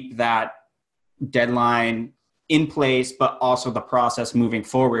of keep that deadline in place, but also the process moving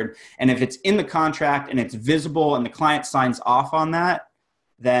forward. And if it's in the contract and it's visible and the client signs off on that,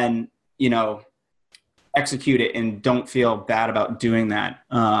 then, execute it and don't feel bad about doing that.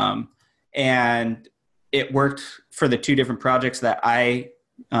 And it worked for the two different projects that I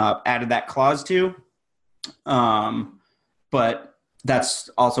added that clause to. But that's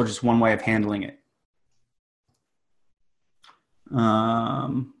also just one way of handling it.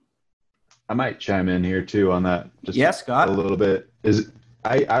 I might chime in here too on that. Yes, Scott. A little bit.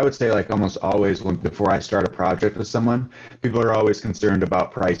 I would say like almost always before I start a project with someone, people are always concerned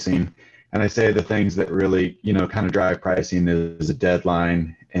about pricing. And I say the things that really, kind of drive pricing is a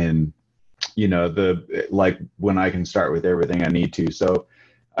deadline and, like when I can start with everything I need to. So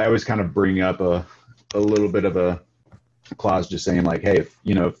I always kind of bring up a little bit of a clause just saying like, hey,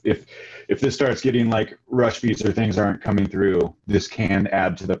 if this starts getting like rush fees or things aren't coming through, this can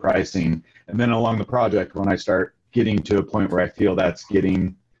add to the pricing. And then along the project, when I start getting to a point where I feel that's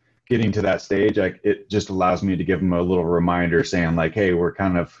getting to that stage, it just allows me to give them a little reminder saying like, hey, we're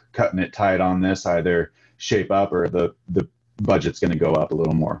kind of cutting it tight on this, either shape up or the budget's going to go up a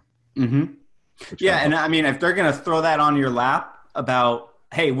little more. Mm-hmm. Yeah. And I mean, if they're going to throw that on your lap about,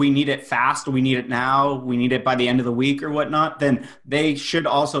 hey, we need it fast, we need it now, we need it by the end of the week or whatnot, then they should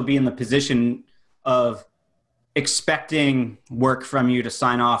also be in the position of expecting work from you to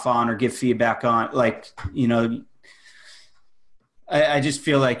sign off on or give feedback on. Like, I just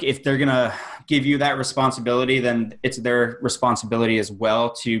feel like if they're going to give you that responsibility, then it's their responsibility as well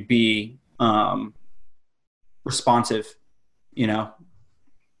to be responsive,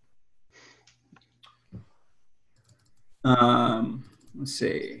 Let's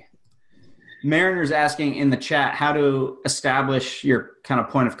see. Mariner's asking in the chat how to establish your kind of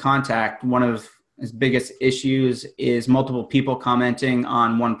point of contact. One of his biggest issues is multiple people commenting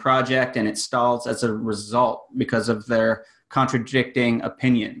on one project and it stalls as a result because of their contradicting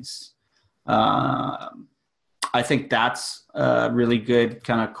opinions. I think that's a really good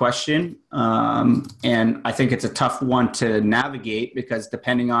kind of question. And I think it's a tough one to navigate because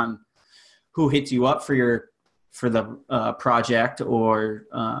depending on who hits you up for the project or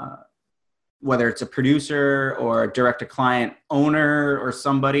whether it's a producer or a direct-to-client owner or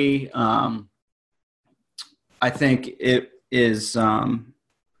somebody, I think it is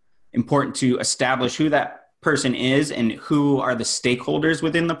important to establish who that person is and who are the stakeholders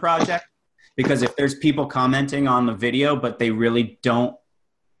within the project. Because if there's people commenting on the video, but they really don't,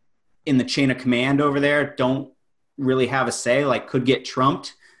 in the chain of command over there, don't really have a say, like could get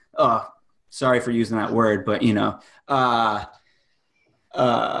trumped. Sorry for using that word, but you don't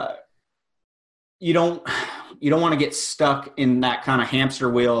want to get stuck in that kind of hamster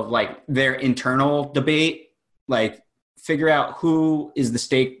wheel of like their internal debate. Like figure out who is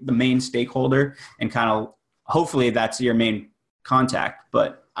the main stakeholder and kind of hopefully that's your main contact.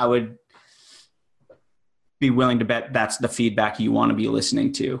 But I would be willing to bet that's the feedback you want to be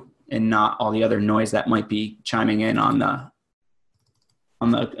listening to and not all the other noise that might be chiming in on the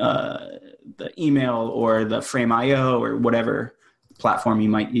email or the Frame.io or whatever platform you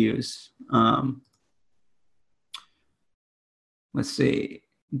might use. Let's see.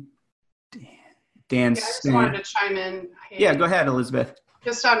 Dan's I just wanted to chime in. Yeah, go ahead, Elizabeth.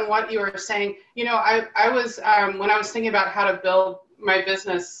 Just on what you were saying, I was when I was thinking about how to build my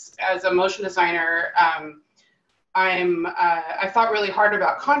business as a motion designer, I thought really hard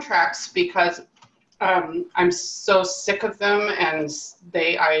about contracts because I'm so sick of them and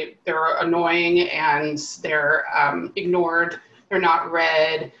they're annoying and they're ignored. They're not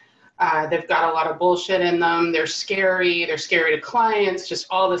read. They've got a lot of bullshit in them. They're scary. They're scary to clients, just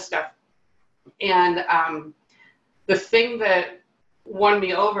all this stuff. And the thing that won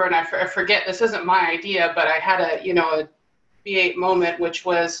me over, and I forget, this isn't my idea, but I had a B8 moment, which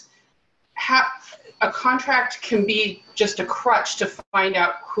was a contract can be just a crutch to find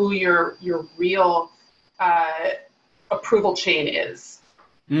out who your real approval chain is,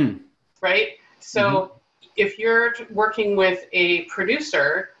 right? So if you're working with a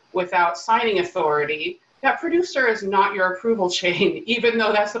producer without signing authority, that producer is not your approval chain, even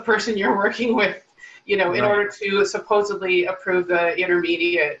though that's the person you're working with, in order to supposedly approve the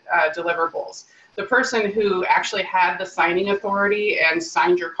intermediate deliverables. The person who actually had the signing authority and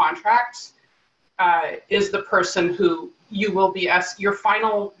signed your contracts is the person who you will be your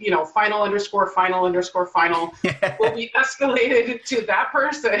final, final underscore final underscore final will be escalated to that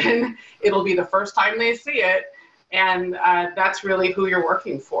person. It'll be the first time they see it. And that's really who you're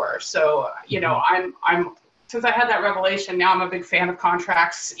working for. So, I'm since I had that revelation, now I'm a big fan of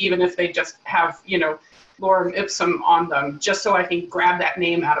contracts, even if they just have, lorem ipsum on them, just so I can grab that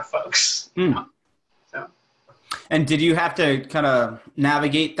name out of folks. So. And did you have to kind of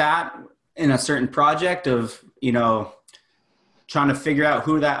navigate that in a certain project of, trying to figure out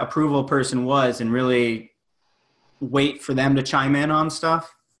who that approval person was and really wait for them to chime in on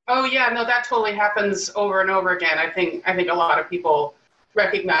stuff? Oh yeah, no, that totally happens over and over again. I think a lot of people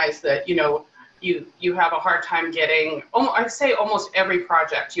recognize that, you have a hard time getting, I'd say almost every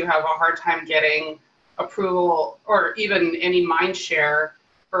project, you have a hard time getting approval or even any mind share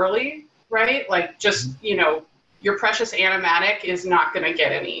early, right? Like just, your precious animatic is not going to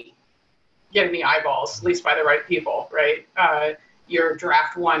get any eyeballs, at least by the right people, right? Your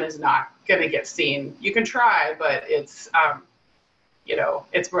draft one is not going to get seen. You can try, but it's,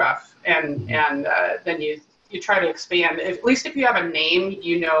 it's rough. And then you try to expand. At least if you have a name,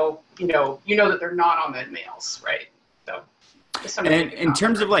 you know that they're not on the mails, right? So. And in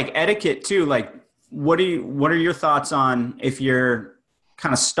terms of like etiquette too, like what are your thoughts on if you're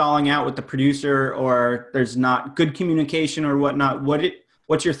kind of stalling out with the producer or there's not good communication or whatnot?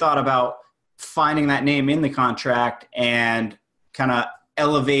 What's your thought about finding that name in the contract and kind of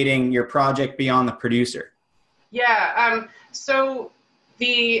elevating your project beyond the producer? Yeah. So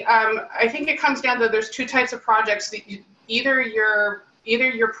I think it comes down to there's two types of projects. Either you're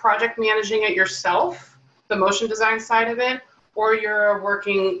project managing it yourself, the motion design side of it, or you're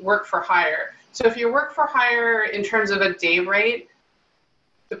working work for hire. So if you work for hire in terms of a day rate,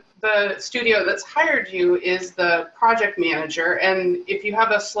 the studio that's hired you is the project manager. And if you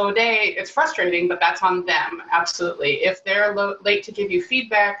have a slow day, it's frustrating, but that's on them. Absolutely. If they're late to give you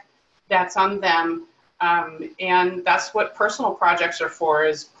feedback, that's on them. And that's what personal projects are for,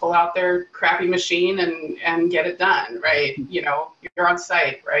 is pull out their crappy machine and get it done, right? You're on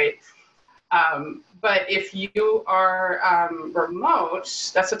site, right? But if you are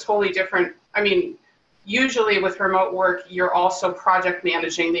remote, that's a totally different, usually with remote work, you're also project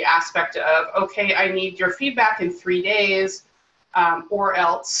managing the aspect of, okay, I need your feedback in 3 days, or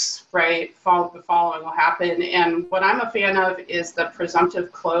else, right, the following will happen. And what I'm a fan of is the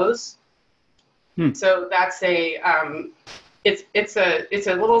presumptive close. So that's it's a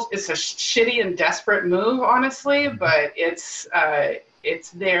shitty and desperate move, honestly, but it's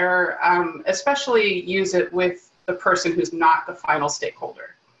there, especially use it with the person who's not the final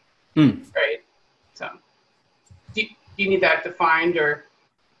stakeholder, right? So do you need that defined, or?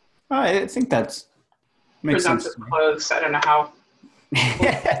 I think that's makes sense. Presumptive close, I don't know how.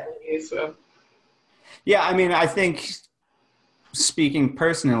 So. Yeah, I think, speaking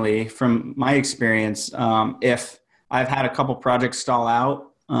personally from my experience, if I've had a couple projects stall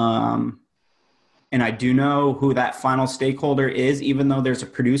out, and I do know who that final stakeholder is, even though there's a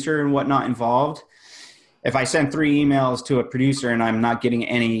producer and whatnot involved, if I send 3 emails to a producer and I'm not getting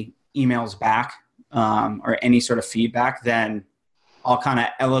any emails back, or any sort of feedback, then I'll kind of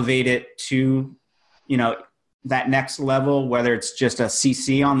elevate it to, that next level, whether it's just a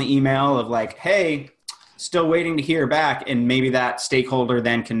CC on the email of like, hey, still waiting to hear back. And maybe that stakeholder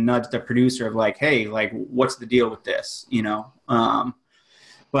then can nudge the producer of like, hey, like, what's the deal with this? But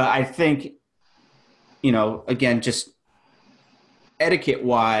I think, again, just etiquette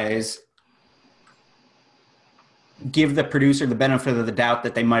wise, give the producer the benefit of the doubt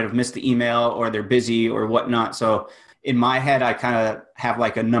that they might have missed the email or they're busy or whatnot. So in my head, I kind of have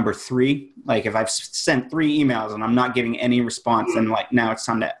like a number 3. Like if I've sent 3 emails and I'm not getting any response, then like now it's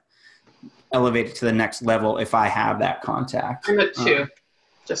time to elevate it to the next level if I have that contact. I'm a 2,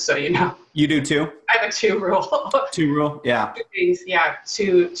 just so you know. You do too? I have a 2 rule. 2 rule? Yeah. 2 pings, yeah.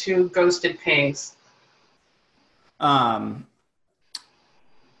 2 ghosted pings.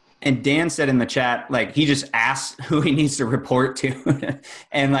 And Dan said in the chat, like, he just asks who he needs to report to.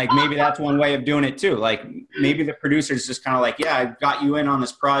 And like, maybe that's one way of doing it too. Like maybe the producer's just kind of like, yeah, I got you in on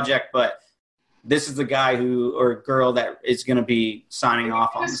this project, but this is the guy or girl that is going to be signing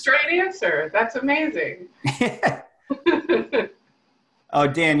off on a straight answer. That's amazing. Oh,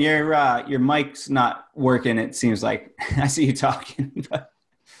 Dan, your mic's not working. It seems like I see you talking.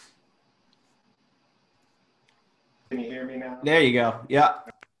 Can you hear me now? There you go. Yeah.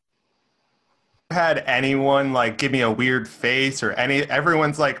 Had anyone like give me a weird face or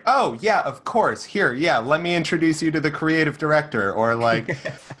everyone's like, oh yeah, of course, here, yeah, let me introduce you to the creative director, or like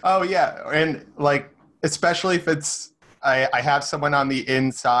oh yeah, and like especially if it's I have someone on the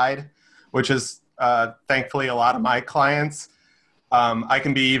inside, which is thankfully, a lot of my clients, I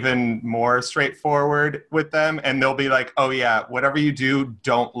can be even more straightforward with them, and they'll be like, "Oh yeah, whatever you do,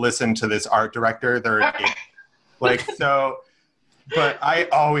 don't listen to this art director. They're an idiot." Like so. But I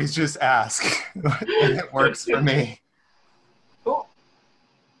always just ask, and it works for me. Cool.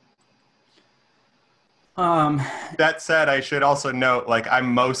 That said, I should also note, like, I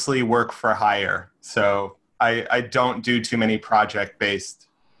mostly work for hire, so I don't do too many project-based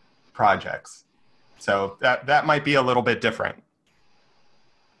projects. So that might be a little bit different.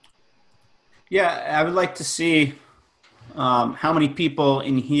 Yeah, I would like to see how many people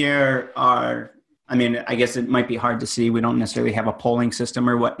in here are, I mean, I guess it might be hard to see. We don't necessarily have a polling system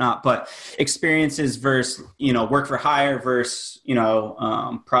or whatnot, but experiences versus, work for hire versus,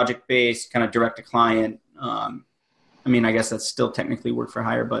 project-based, kind of direct to client. I mean, I guess that's still technically work for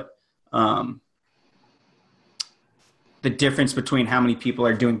hire, but the difference between how many people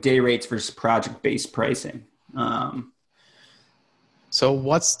are doing day rates versus project-based pricing. So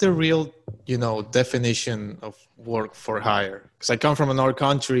what's the real, definition of work for hire? Because I come from another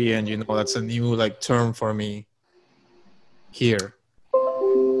country and, that's a new term for me here.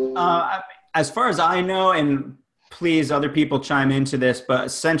 As far as I know, and please other people chime into this, but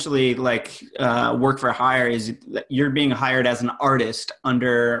essentially work for hire is you're being hired as an artist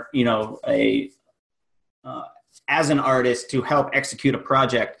under, as an artist to help execute a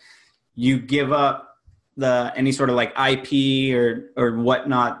project. You give up any sort of IP or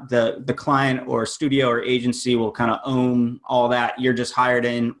whatnot, the client or studio or agency will kind of own all that. You're just hired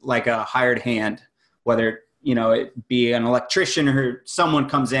in like a hired hand, whether, it be an electrician or someone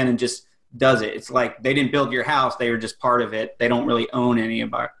comes in and just does it. It's like they didn't build your house. They were just part of it. They don't really own any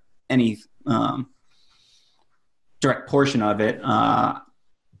direct portion of it.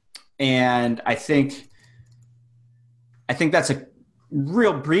 And I think that's a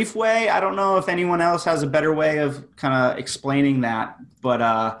real brief way. I don't know if anyone else has a better way of kind of explaining that,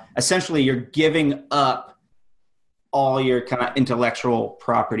 but essentially you're giving up all your kind of intellectual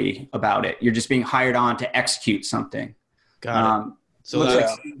property about it. You're just being hired on to execute something. Got it. So looks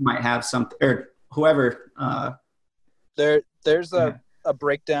like you might have something, or whoever. There's a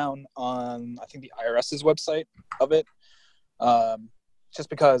breakdown on, I think, the IRS's website of it. Just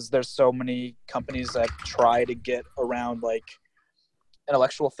because there's so many companies that try to get around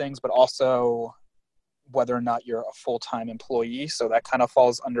intellectual things, but also whether or not you're a full-time employee. So that kind of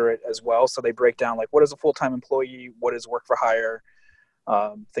falls under it as well. So they break down what is a full-time employee, what is work for hire,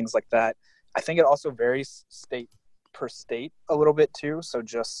 things like that. I think it also varies state per state a little bit too. So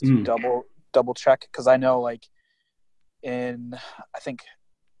just double check. Cause I know in, I think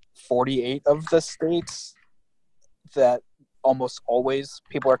 48 of the states that almost always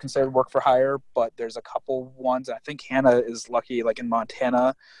people are considered work for hire, but there's a couple ones. I think Hannah is lucky, in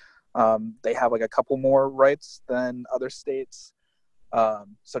Montana, they have a couple more rights than other states.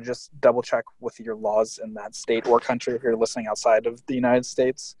 So just double check with your laws in that state or country if you're listening outside of the United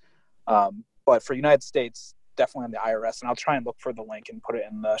States. But for United States, definitely on the IRS, and I'll try and look for the link and put it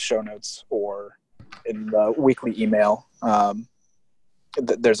in the show notes or in the weekly email.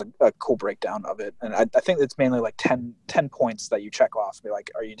 There's a cool breakdown of it. And I think it's mainly 10 points that you check off. Be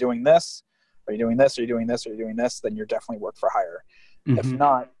are you doing this? Are you doing this? Are you doing this? Are you doing this? Then you're definitely work for hire. Mm-hmm. If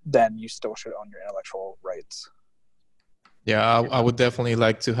not, then you still should own your intellectual rights. Yeah, I would definitely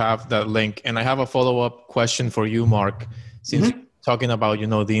like to have that link. And I have a follow-up question for you, Mark, since you're talking about,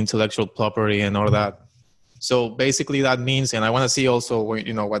 the intellectual property and all that. So basically that means, and I want to see also,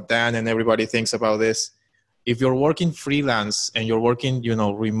 what Dan and everybody thinks about this. If you're working freelance and you're working,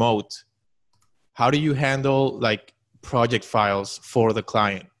 remote, how do you handle project files for the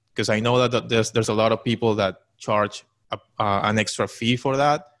client? Because I know that there's a lot of people that charge an extra fee for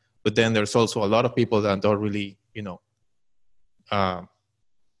that, but then there's also a lot of people that don't really, they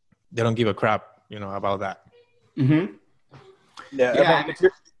don't give a crap, about that. Mm-hmm. Yeah. I mean,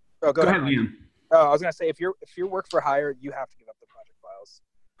 go ahead, Liam. I was gonna say if you're work for hire, you have to give up the project files.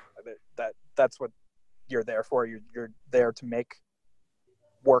 That's what you're there for. You're there to make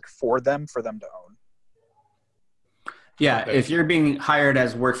work for them to own. Yeah, okay. If you're being hired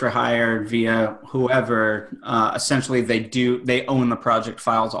as work for hire via whoever, essentially they own the project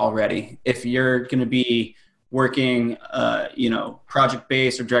files already. If you're going to be working, project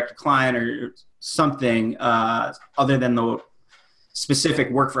based or direct to client or something other than the specific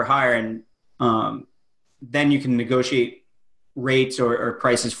work for hire, and then you can negotiate rates or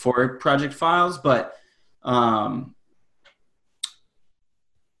prices for project files, but I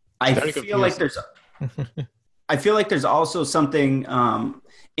feel like there's also something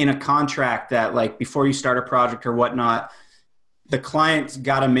in a contract that before you start a project or whatnot, the client's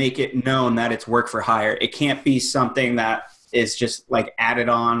got to make it known that it's work for hire. It can't be something that is just like added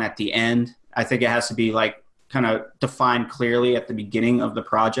on at the end. I think it has to be like kind of defined clearly at the beginning of the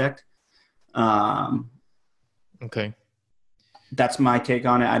project. Okay. That's my take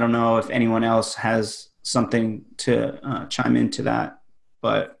on it. I don't know if anyone else has something to chime into that,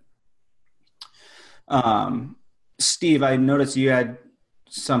 but Steve, I noticed you had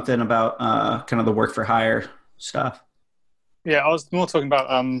something about kind of the work for hire stuff. Yeah, I was more talking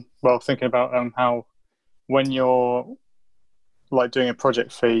about thinking about how when you're like doing a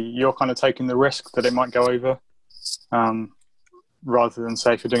project fee, you're kind of taking the risk that it might go over, rather than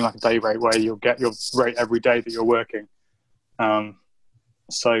say if you're doing like a day rate where you'll get your rate every day that you're working.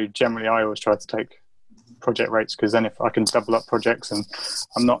 So generally, I always try to take project rates, because then if I can double up projects and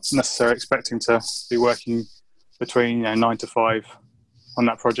I'm not necessarily expecting to be working between 9 to 5 on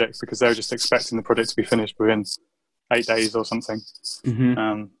that project, because they're just expecting the project to be finished within 8 days or something.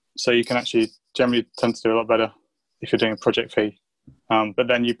 Mm-hmm. So you can actually generally tend to do a lot better if you're doing a project fee. But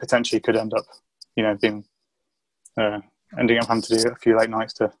then you potentially could end up, ending up having to do a few late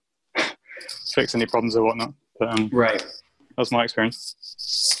nights to fix any problems or whatnot. But, right. That's my experience.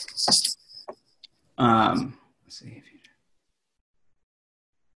 Let's see.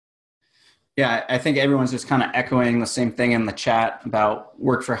 Yeah, I think everyone's just kind of echoing the same thing in the chat about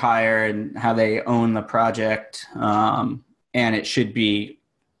work for hire and how they own the project. And it should be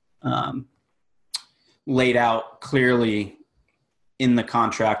laid out clearly in the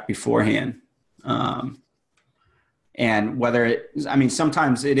contract beforehand. And whether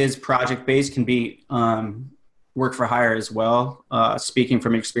sometimes it is project-based, can be work for hire as well. Speaking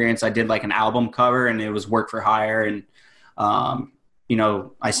from experience, I did like an album cover and it was work for hire, and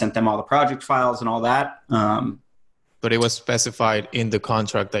I sent them all the project files and all that. But it was specified in the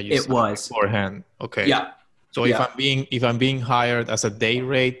contract that you signed beforehand. Okay. Yeah. So if I'm being hired as a day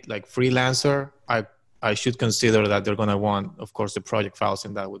rate, like freelancer, I should consider that they're gonna want, of course, the project files,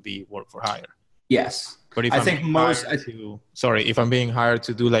 and that would be work for hire. Yes. But if if I'm being hired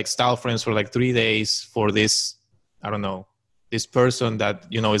to do like style frames for like 3 days for this, I don't know, this person that,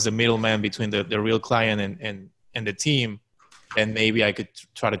 is the middleman between the real client and the team, then maybe I could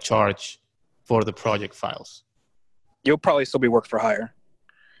try to charge for the project files. You'll probably still be work for hire.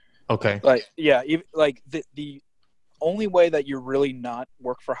 Okay. The only way that you're really not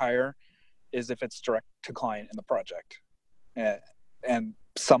work for hire is if it's direct to client in the project. And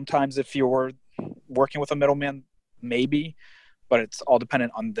sometimes if you're working with a middleman, maybe, but it's all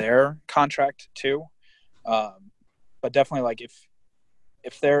dependent on their contract too. But definitely, like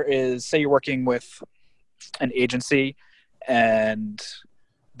if there is, say you're working with an agency and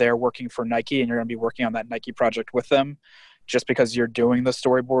they're working for Nike and you're going to be working on that Nike project with them, just because you're doing the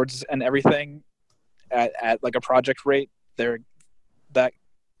storyboards and everything at like a project rate, that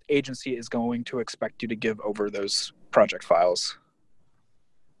agency is going to expect you to give over those project files.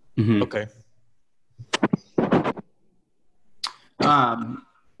 Mm-hmm. Okay.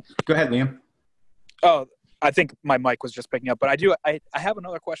 Go ahead, Liam. Oh, I think my mic was just picking up, but I have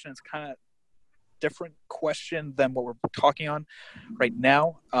another question. It's kind of different question than what we're talking on right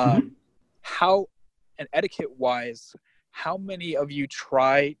now. How, and etiquette wise, how many of you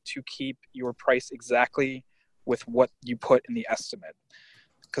try to keep your price exactly with what you put in the estimate?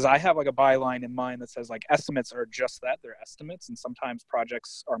 Because I have like a byline in mind that says like estimates are just that, they're estimates, and sometimes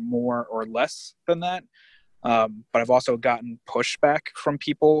projects are more or less than that. But I've also gotten pushback from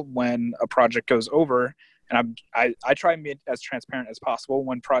people when a project goes over, and I try and be as transparent as possible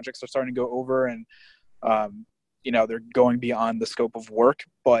when projects are starting to go over and they're going beyond the scope of work.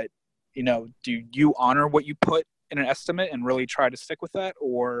 But do you honor what you put in an estimate and really try to stick with that,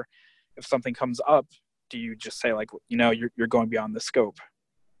 or if something comes up, do you just say like you're going beyond the scope?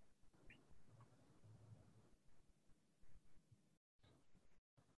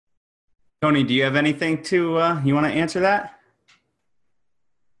 Tony, do you have anything to you want to answer that?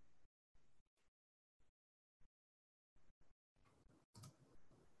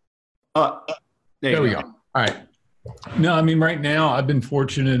 There we go. All right. No, right now I've been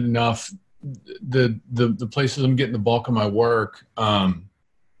fortunate enough. The places I'm getting the bulk of my work, the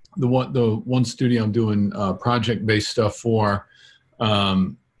one studio I'm doing project-based stuff for,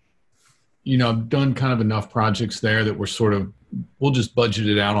 I've done kind of enough projects there that we'll just budget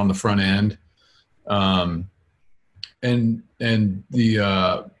it out on the front end. And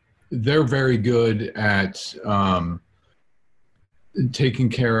they're very good at taking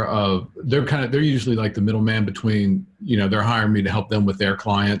care of, they're usually like the middleman between, they're hiring me to help them with their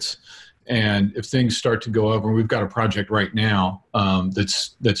clients. And if things start to go over, we've got a project right now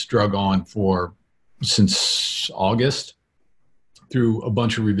that's drug on since August. through a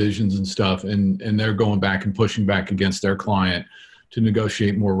bunch of revisions and stuff, and they're going back and pushing back against their client to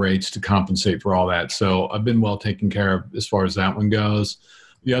negotiate more rates to compensate for all that. So I've been well taken care of as far as that one goes.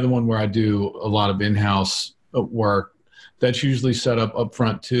 The other one where I do a lot of in-house work, that's usually set up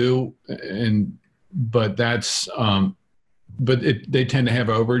front too, but that's they tend to have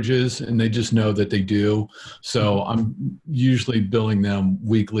overages, and they just know that they do. So I'm usually billing them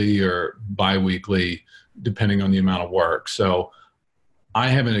weekly or bi-weekly, depending on the amount of work. So I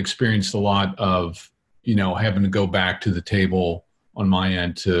haven't experienced a lot of, having to go back to the table on my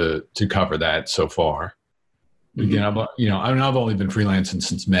end to cover that so far. Again, I've only been freelancing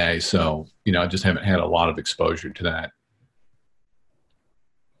since May, so I just haven't had a lot of exposure to that.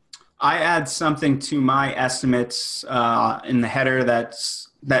 I add something to my estimates in the header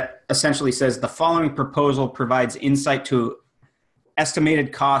that essentially says the following proposal provides insight to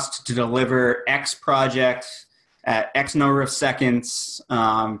estimated cost to deliver X project at X number of seconds,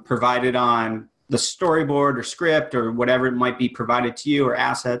 provided on the storyboard or script or whatever it might be provided to you, or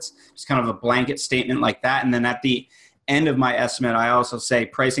assets, just kind of a blanket statement like that. And then at the end of my estimate, I also say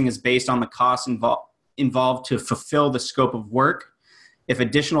pricing is based on the costs involved to fulfill the scope of work. If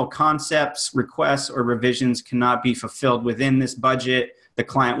additional concepts, requests, or revisions cannot be fulfilled within this budget, the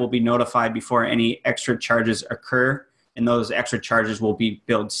client will be notified before any extra charges occur, and those extra charges will be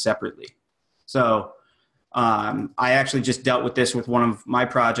billed separately. So I actually just dealt with this with one of my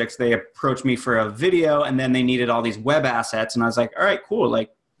projects. They approached me for a video, and then they needed all these web assets, and I was like, all right, cool,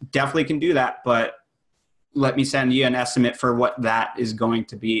 like definitely can do that, but let me send you an estimate for what that is going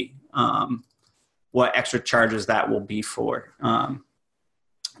to be, what extra charges that will be for.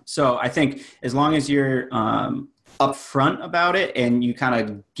 So I think as long as you're upfront about it and you kind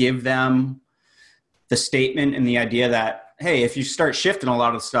of give them the statement and the idea that, hey, if you start shifting a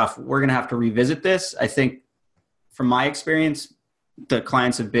lot of stuff, we're going to have to revisit this. I think from my experience, the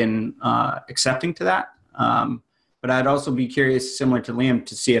clients have been accepting to that. But I'd also be curious, similar to Liam,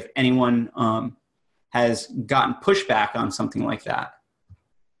 to see if anyone has gotten pushback on something like that.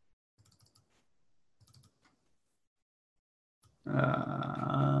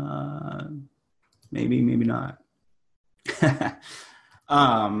 Maybe not.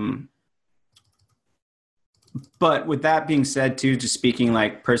 But with that being said too, just speaking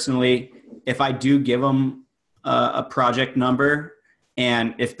like personally, if I do give them a project number,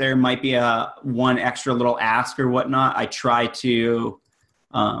 and if there might be one extra little ask or whatnot, I try to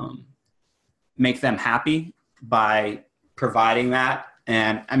make them happy by providing that.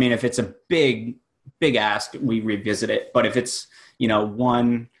 And I mean, if it's a big ask, we revisit it. But if it's,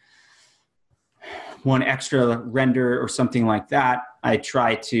 one extra render or something like that, I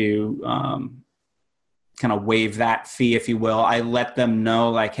try to kind of waive that fee, if you will. I let them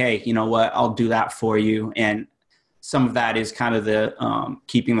know like, hey, you know what, I'll do that for you. And some of that is kind of the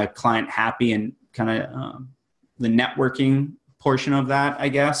keeping the client happy and kind of the networking portion of that, I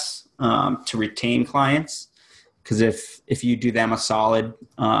guess, to retain clients. Because if you do them a solid,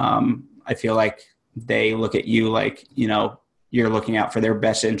 I feel like they look at you like, you're looking out for their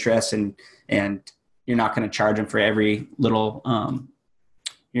best interests, and you're not going to charge them for every little,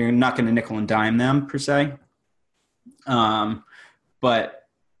 you're not going to nickel and dime them per se. But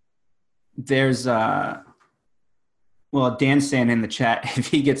there's, Dan's saying in the chat, if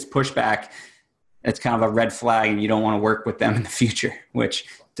he gets pushback, it's kind of a red flag and you don't want to work with them in the future, which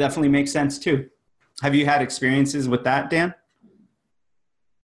definitely makes sense too. Have you had experiences with that, Dan?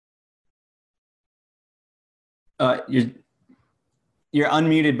 You're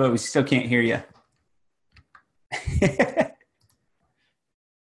unmuted, but we still can't hear you. Is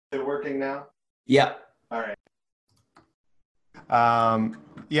it working now? Yeah. All right.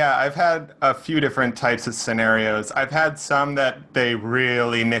 Yeah, I've had a few different types of scenarios. I've had some that they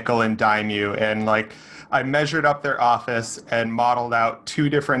really nickel and dime you, and like I measured up their office and modeled out 2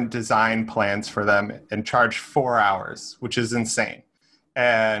 different design plans for them and charged 4 hours, which is insane.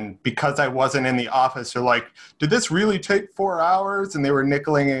 And because I wasn't in the office, they're like, did this really take 4 hours? And they were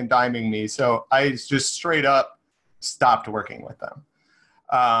nickeling and diming me. So I just straight up stopped working with them.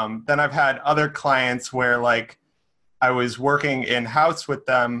 Then I've had other clients where like I was working in-house with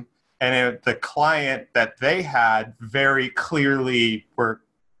them, and the client that they had very clearly were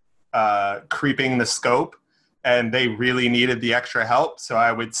creeping the scope, and they really needed the extra help. So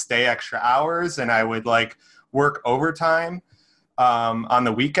I would stay extra hours and I would like work overtime on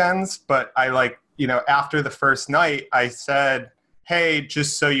the weekends. But I after the first night, I said, hey,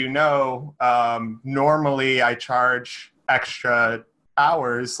 just so you know, normally I charge extra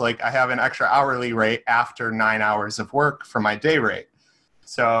hours. Like I have an extra hourly rate after 9 hours of work for my day rate.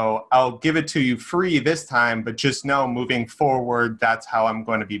 So I'll give it to you free this time, but just know moving forward, that's how I'm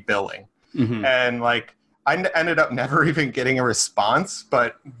going to be billing. Mm-hmm. And like, ended up never even getting a response,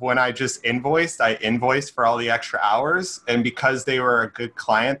 but when I just I invoiced for all the extra hours. And because they were a good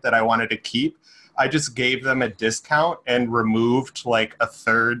client that I wanted to keep, I just gave them a discount and removed like a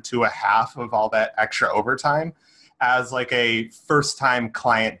third to a half of all that extra overtime as like a first-time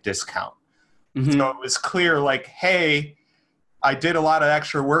client discount. Mm-hmm. So it was clear like, hey, I did a lot of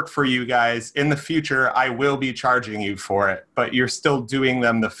extra work for you guys. In the future, I will be charging you for it, but you're still doing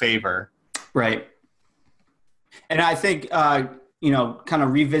them the favor. Right. And I think, kind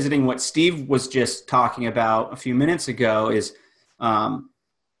of revisiting what Steve was just talking about a few minutes ago is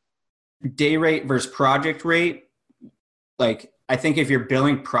day rate versus project rate. Like, I think if you're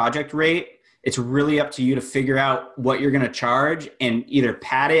billing project rate, it's really up to you to figure out what you're going to charge and either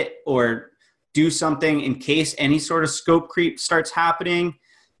pad it or do something in case any sort of scope creep starts happening.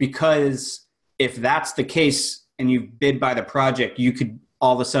 Because if that's the case and you bid by the project, you could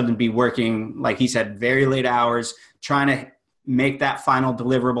all of a sudden be working, like he said, very late hours, trying to make that final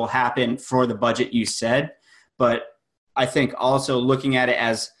deliverable happen for the budget you said. But I think also looking at it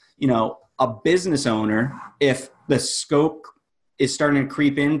as, a business owner, if the scope is starting to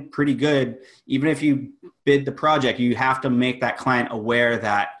creep in pretty good, even if you bid the project, you have to make that client aware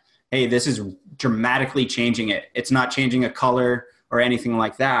that, hey, this is dramatically changing it. It's not changing a color or anything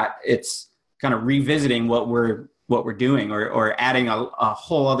like that. It's kind of revisiting what we're doing or adding a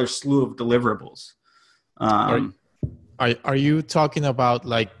whole other slew of deliverables. Are you talking about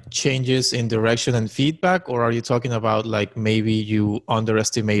like changes in direction and feedback, or are you talking about like maybe you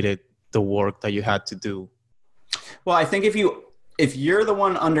underestimated the work that you had to do? Well, I think if you're the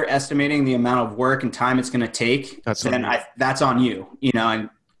one underestimating the amount of work and time it's going to take, that's on you, and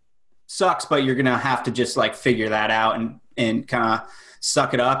sucks, but you're going to have to just like figure that out and kind of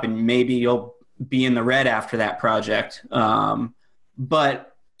suck it up, and maybe you'll be in the red after that project.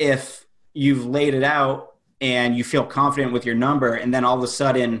 But if you've laid it out and you feel confident with your number, and then all of a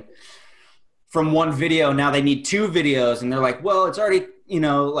sudden from one video, now they need 2 videos, and they're like, well, it's already,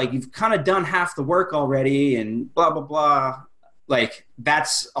 like you've kind of done half the work already and blah, blah, blah. Like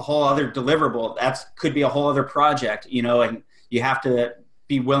that's a whole other deliverable. Could be a whole other project, and you have to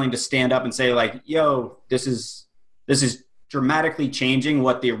be willing to stand up and say like, yo, this is dramatically changing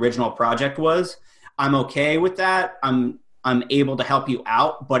what the original project was. I'm okay with that. I'm able to help you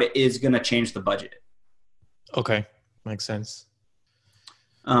out, but it is going to change the budget. Okay. Makes sense.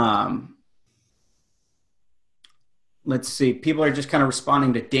 Let's see. People are just kind of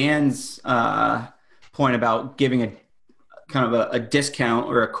responding to Dan's point about giving a kind of a discount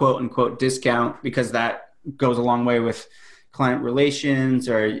or a quote unquote discount, because that goes a long way with client relations,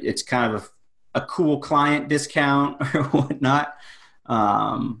 or it's kind of a cool client discount or whatnot.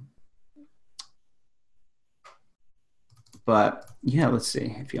 But yeah, let's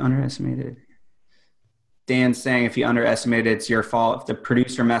see. If you underestimated, Dan's saying if you underestimated, it's your fault. If the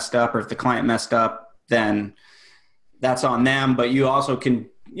producer messed up or if the client messed up, then that's on them. But you also can,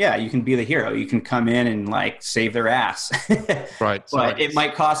 you can be the hero. You can come in and like save their ass. Right. But it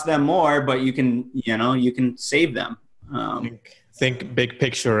might cost them more, but you can save them. Think big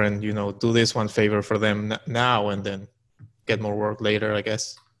picture and, do this one favor for them now and then get more work later, I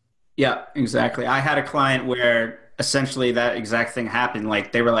guess. Yeah, exactly. I had a client where essentially that exact thing happened.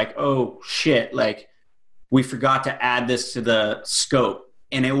 Like they were like, oh shit, like we forgot to add this to the scope.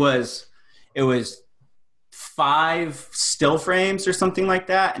 And it was 5 still frames or something like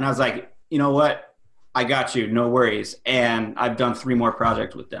that. And I was like, you know what? I got you. No worries. And I've done 3 more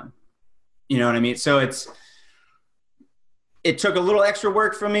projects with them. You know what I mean? So it took a little extra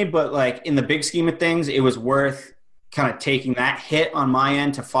work from me, but like in the big scheme of things, it was worth kind of taking that hit on my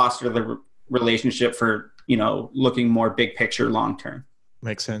end to foster the relationship for, looking more big picture long term.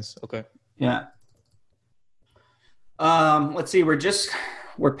 Makes sense. Okay. Yeah. Let's see. We're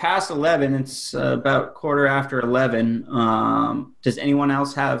past 11. It's about 11:15. Does anyone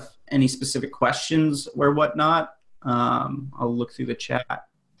else have any specific questions or whatnot? I'll look through the chat.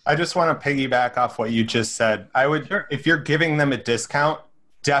 I just want to piggyback off what you just said. I would, if you're giving them a discount,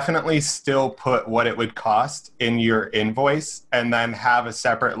 definitely still put what it would cost in your invoice and then have a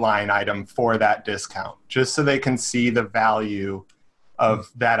separate line item for that discount, just so they can see the value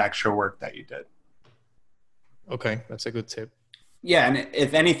of that extra work that you did. Okay, that's a good tip. Yeah, and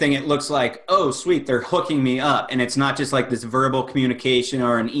if anything, it looks like, oh, sweet, they're hooking me up. And it's not just like this verbal communication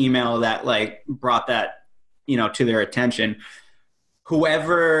or an email that like brought that, to their attention.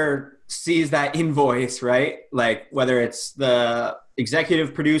 Whoever sees that invoice, right? Like whether it's the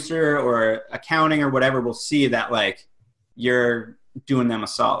executive producer or accounting or whatever, will see that like you're doing them a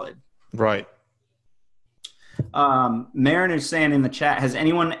solid. Right. Marin is saying in the chat, has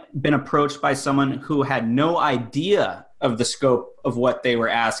anyone been approached by someone who had no idea of the scope of what they were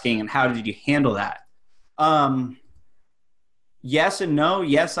asking, and how did you handle that? Yes and no.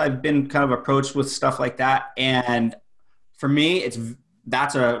 Yes, I've been kind of approached with stuff like that. And for me,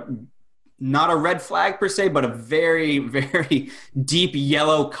 that's not a red flag per se, but a very, very deep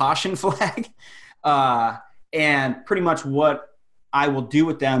yellow caution flag. And pretty much what I will do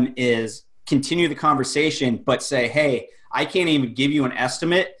with them is continue the conversation, but say, hey, I can't even give you an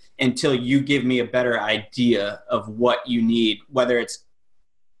estimate until you give me a better idea of what you need, whether it's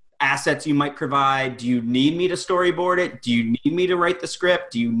assets you might provide. Do you need me to storyboard it? Do you need me to write the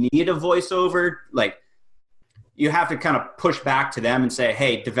script? Do you need a voiceover? Like, you have to kind of push back to them and say,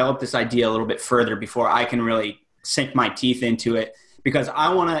 hey, develop this idea a little bit further before I can really sink my teeth into it, because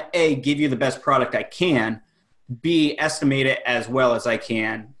I want to, A, give you the best product I can, B, estimate it as well as I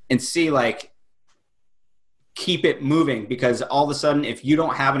can, and C, like, keep it moving, because all of a sudden, if you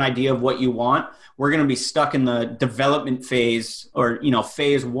don't have an idea of what you want, we're going to be stuck in the development phase, or,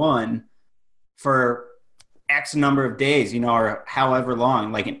 phase one for X number of days, or however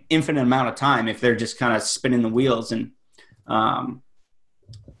long, like an infinite amount of time, if they're just kind of spinning the wheels. And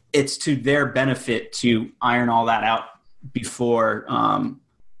it's to their benefit to iron all that out before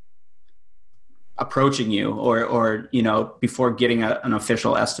approaching you, or before getting an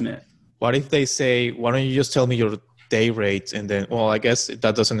official estimate. What if they say, why don't you just tell me your day rate? And then, well, I guess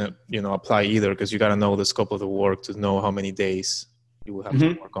that doesn't, apply either, because you got to know the scope of the work to know how many days you will have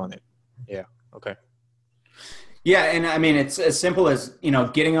to work on it. Yeah. Okay. Yeah. And I mean, it's as simple as,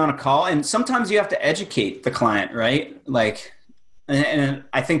 getting on a call, and sometimes you have to educate the client, right? Like, and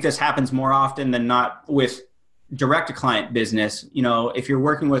I think this happens more often than not with direct to client business. If you're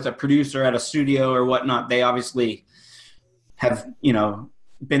working with a producer at a studio or whatnot, they obviously have,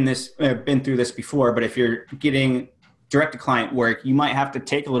 been through this before. But if you're getting direct to client work, you might have to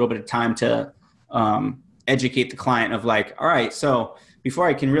take a little bit of time to educate the client of like, all right, so before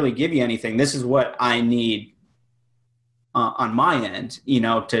I can really give you anything, this is what I need on my end,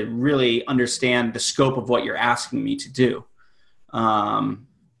 to really understand the scope of what you're asking me to do. Got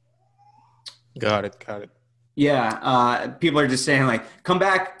it. Yeah. People are just saying like, come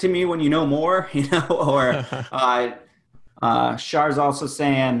back to me when you know more, or Char's also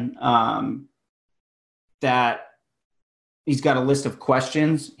saying that he's got a list of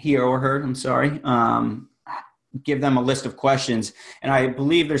questions, he or her, I'm sorry. Give them a list of questions. And I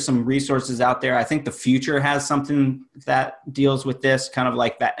believe there's some resources out there. I think The Future has something that deals with this, kind of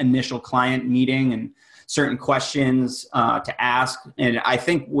like that initial client meeting and certain questions to ask. And I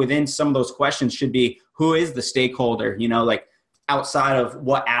think within some of those questions should be, who is the stakeholder, like outside of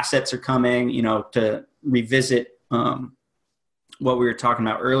what assets are coming, to revisit what we were talking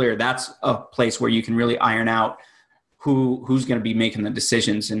about earlier. That's a place where you can really iron out who's going to be making the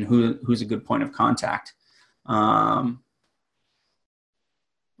decisions and who's a good point of contact. I'd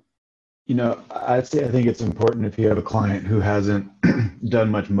say I think it's important if you have a client who hasn't done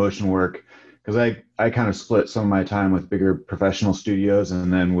much motion work, because I kind of split some of my time with bigger professional studios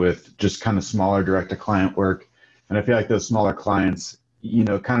and then with just kind of smaller direct-to-client work. And I feel like those smaller clients,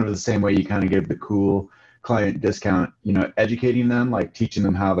 kind of the same way you kind of give the cool client discount, educating them, like teaching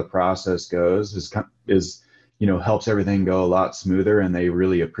them how the process goes is helps everything go a lot smoother, and they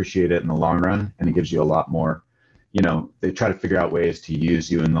really appreciate it in the long run. And it gives you a lot more, they try to figure out ways to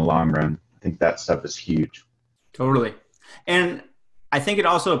use you in the long run. I think that stuff is huge. Totally. And I think it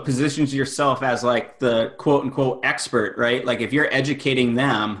also positions yourself as like the quote unquote expert, right? Like if you're educating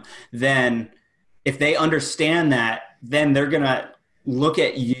them, then if they understand that, then they're going to look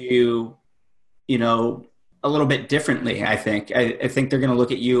at you, a little bit differently. I think they're going to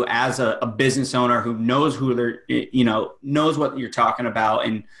look at you as a business owner who knows who they're, knows what you're talking about.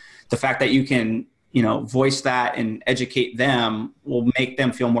 And the fact that you can, voice that and educate them will make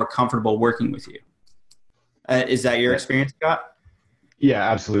them feel more comfortable working with you. Is that your experience, Scott? Yeah,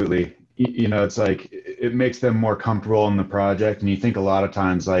 absolutely. It's like, it makes them more comfortable in the project. And you think a lot of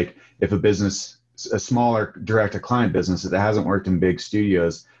times, like if a smaller direct to client business that hasn't worked in big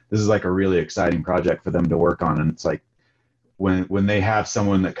studios, this is like a really exciting project for them to work on. And it's like when they have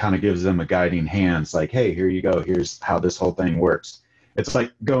someone that kind of gives them a guiding hand, it's like, hey, here you go. Here's how this whole thing works. It's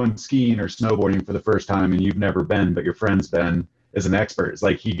like going skiing or snowboarding for the first time and you've never been, but your friend's been, is an expert. It's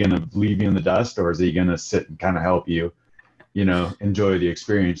like, he going to leave you in the dust, or is he going to sit and kind of help you, enjoy the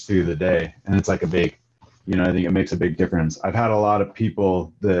experience through the day? And it's like I think it makes a big difference. I've had a lot of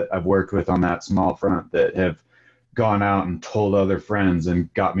people that I've worked with on that small front that have gone out and told other friends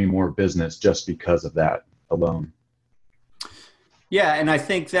and got me more business just because of that alone. Yeah, and I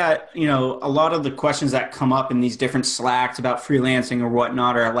think that, a lot of the questions that come up in these different Slacks about freelancing or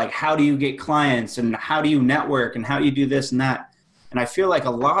whatnot are like, how do you get clients and how do you network and how do you do this and that? And I feel like a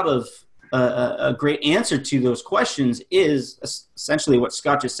lot of a great answer to those questions is essentially what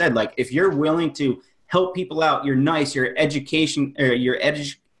Scott just said. Like, if you're willing to help people out, you're nice, you're education, or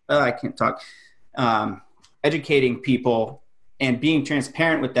I can't talk, educating people and being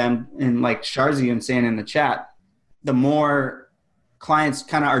transparent with them. And like Sharzian saying in the chat, the more clients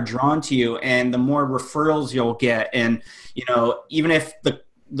kind of are drawn to you and the more referrals you'll get. And, even if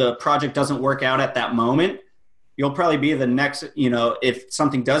the project doesn't work out at that moment, you'll probably be the next, if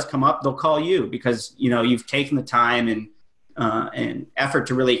something does come up, they'll call you because, you've taken the time and effort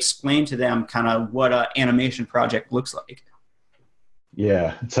to really explain to them kind of what an animation project looks like.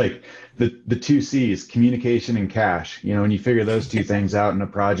 Yeah, it's like the two C's, communication and cash. When you figure those two things out in a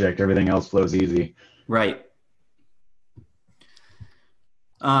project, everything else flows easy. Right.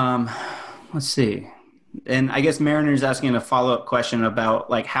 Let's see. And I guess Mariner's asking a follow-up question about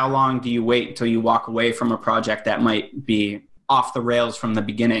like, how long do you wait until you walk away from a project that might be off the rails from the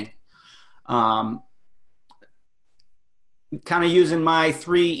beginning? Kind of using my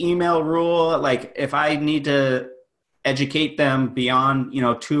 3 email rule. Like if I need to educate them beyond,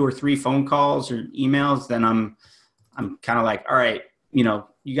 2 or 3 phone calls or emails, then I'm kind of like, all right,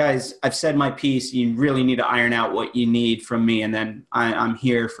 you guys, I've said my piece. You really need to iron out what you need from me. And then I'm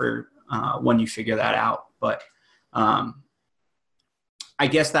here for when you figure that out. But I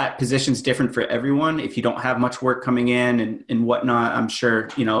guess that position's different for everyone. If you don't have much work coming in and whatnot, I'm sure,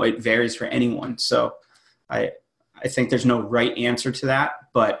 it varies for anyone. So I think there's no right answer to that,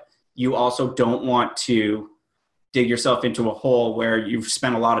 but you also don't want to dig yourself into a hole where you've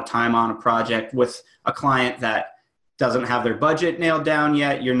spent a lot of time on a project with a client that doesn't have their budget nailed down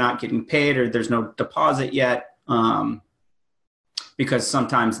yet, you're not getting paid, or there's no deposit yet, because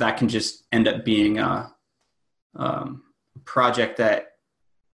sometimes that can just end up being a project that,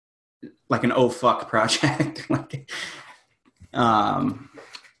 like an oh fuck project, like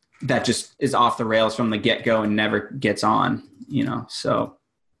that just is off the rails from the get-go and never gets on, so.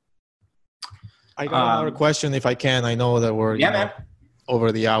 I got another question if I can. I know that we're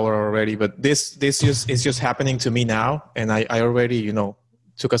over the hour already, but this is just happening to me now, and I already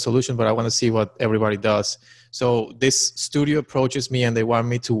took a solution, but I want to see what everybody does. So this studio approaches me and they want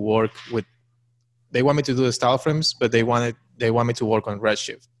me to do the style frames, but they want me to work on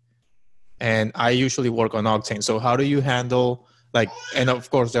Redshift, and I usually work on Octane. So how do you handle and of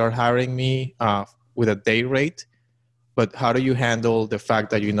course they're hiring me with a day rate, but how do you handle the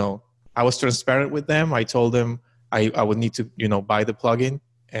fact that I was transparent with them. I told them I would need to, buy the plugin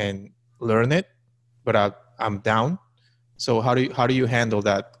and learn it, but I'm down. So how do you handle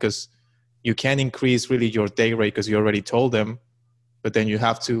that? Because you can increase really your day rate because you already told them, but then you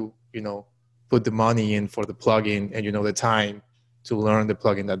have to, put the money in for the plugin and the time to learn the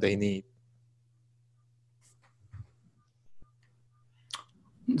plugin that they need.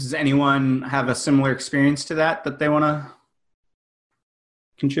 Does anyone have a similar experience to that they want to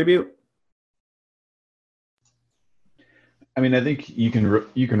contribute? I mean, I think you can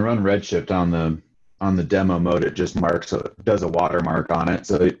run Redshift on the demo mode. It just does a watermark on it,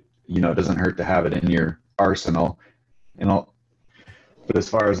 so it doesn't hurt to have it in your arsenal. But as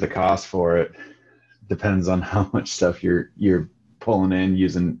far as the cost for it, depends on how much stuff you're pulling in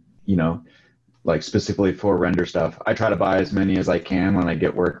using, like specifically for render stuff. I try to buy as many as I can when I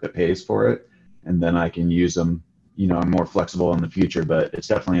get work that pays for it, and then I can use them. I'm more flexible in the future, but it's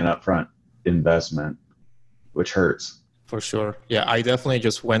definitely an upfront investment, which hurts. For sure. Yeah, I definitely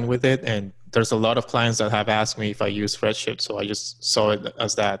just went with it. And there's a lot of clients that have asked me if I use Redshift. So I just saw it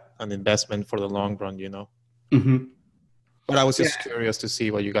as an investment for the long run, Mm-hmm. But I was just curious to see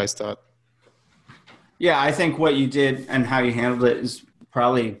what you guys thought. Yeah, I think what you did and how you handled it is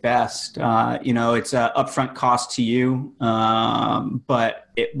probably best. It's an upfront cost to you, but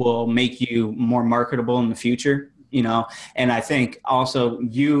it will make you more marketable in the future. And I think also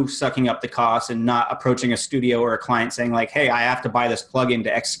you sucking up the cost and not approaching a studio or a client saying like, hey, I have to buy this plugin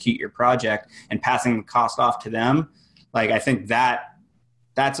to execute your project and passing the cost off to them. Like, I think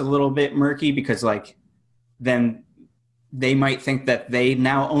that's a little bit murky because like, then they might think that they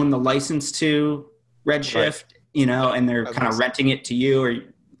now own the license to Redshift, right. And they're kind of renting it to you or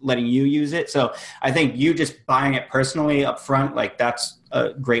letting you use it. So I think you just buying it personally up front, like that's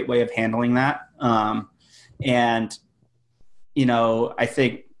a great way of handling that. And, I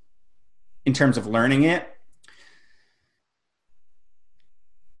think in terms of learning it,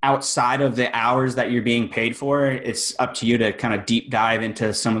 outside of the hours that you're being paid for, it's up to you to kind of deep dive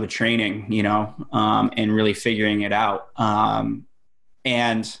into some of the training, and really figuring it out.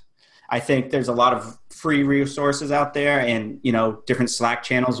 And I think there's a lot of free resources out there and, different Slack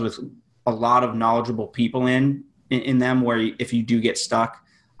channels with a lot of knowledgeable people in them where if you do get stuck,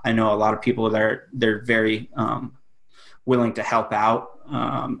 I know a lot of people they're very willing to help out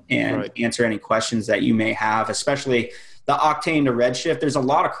and answer any questions that you may have, especially the Octane to Redshift. There's a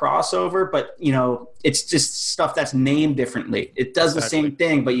lot of crossover, but it's just stuff that's named differently. It does the same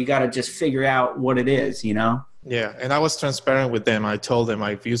thing, but you got to just figure out what it is, Yeah, and I was transparent with them. I told them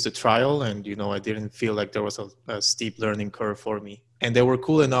I've used the trial and, I didn't feel like there was a steep learning curve for me. And they were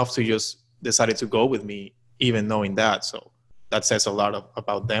cool enough to just decided to go with me, even knowing that. So that says a lot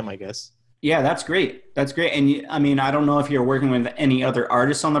about them, I guess. Yeah, that's great. That's great. And I don't know if you're working with any other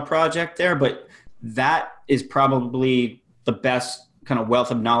artists on the project there, but that is probably the best kind of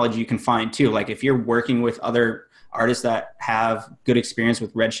wealth of knowledge you can find too. Like if you're working with other artists that have good experience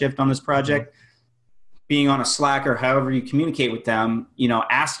with Redshift on this project, being on a Slack or however you communicate with them,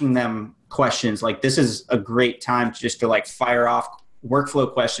 asking them questions, like this is a great time just to like fire off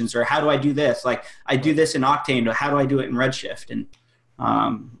workflow questions, or how do I do this? Like I do this in Octane, but how do I do it in Redshift? And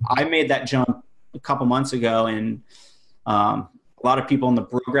I made that jump a couple months ago, and a lot of people in the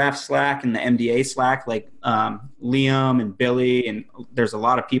Brograph Slack and the MDA Slack, like Liam and Billy, and there's a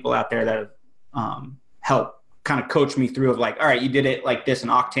lot of people out there that have helped kind of coach me through of like, all right, you did it like this in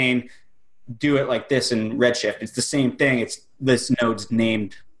Octane, do it like this in Redshift. It's the same thing. It's this node's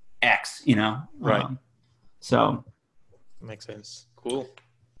named X, Right. So makes sense. Cool.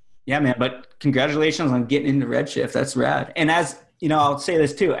 Yeah, man. But congratulations on getting into Redshift. That's rad. And as I'll say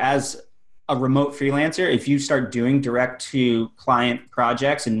this too, as a remote freelancer, if you start doing direct to client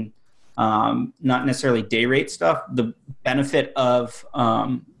projects and not necessarily day rate stuff, the benefit of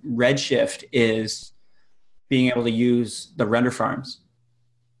Redshift is being able to use the render farms.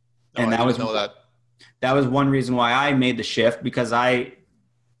 And that was one reason why I made the shift, because I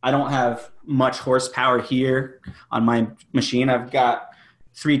don't have much horsepower here on my machine. I've got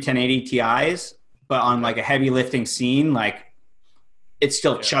 3 1080 Ti's, but on like a heavy lifting scene, like it's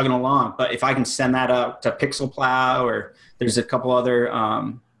still chugging along. But if I can send that up to Pixelplow, or there's a couple other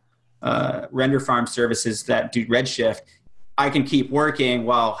render farm services that do Redshift, I can keep working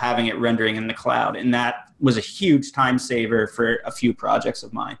while having it rendering in the cloud. And that was a huge time saver for a few projects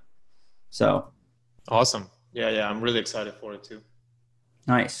of mine. So awesome. Yeah. I'm really excited for it too.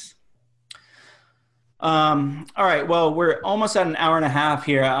 Nice. All right. Well, we're almost at an hour and a half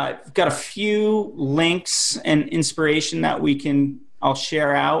here. I've got a few links and inspiration that I'll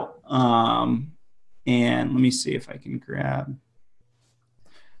share out. And let me see if I can grab.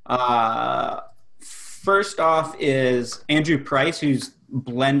 First off is Andrew Price, who's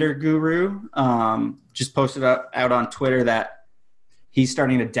Blender Guru, just posted out on Twitter that he's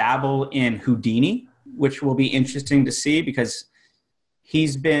starting to dabble in Houdini, which will be interesting to see because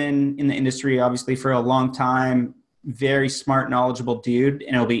he's been in the industry obviously for a long time, very smart, knowledgeable dude.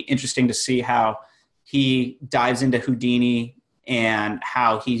 And it'll be interesting to see how he dives into Houdini and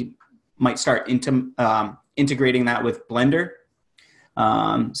how he might start integrating that with Blender.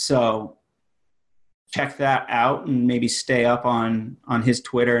 So check that out and maybe stay up on his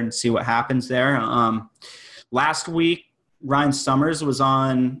Twitter and see what happens there. Last week, Ryan Summers was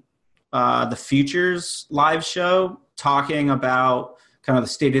on the Futures live show talking about kind of the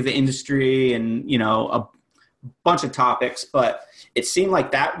state of the industry and, a bunch of topics, but it seemed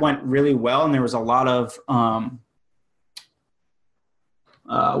like that went really well. And there was a lot of,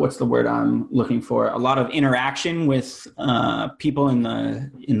 what's the word I'm looking for? A lot of interaction with people in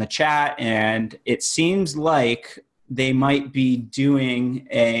the chat. And it seems like they might be doing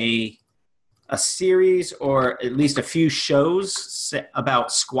a series or at least a few shows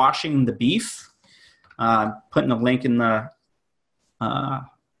about squashing the beef. Putting a link in the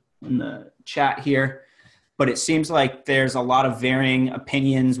chat here. But it seems like there's a lot of varying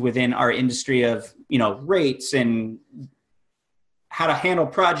opinions within our industry of, rates and how to handle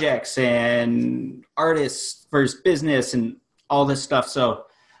projects and artists versus business and all this stuff. So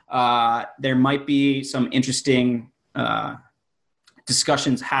there might be some interesting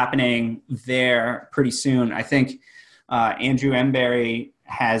discussions happening there pretty soon. I think Andrew Embury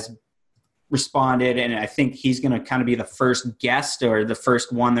has responded, and I think he's going to kind of be the first guest or the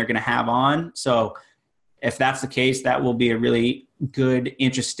first one they're going to have on. So if that's the case, that will be a really good,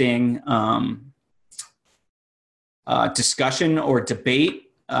 interesting discussion or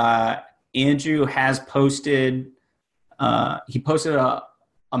debate. Andrew has posted, he posted a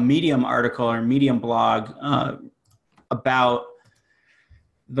Medium article or Medium blog about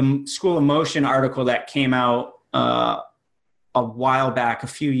the School of Motion article that came out a while back, a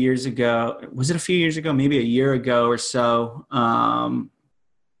few years ago. Was it a few years ago? Maybe a year ago or so,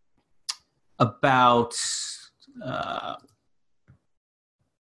 about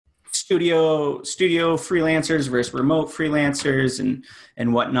studio freelancers versus remote freelancers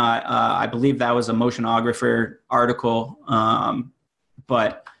and whatnot. I believe that was a motionographer article.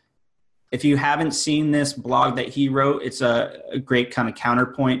 But if you haven't seen this blog that he wrote, it's a great kind of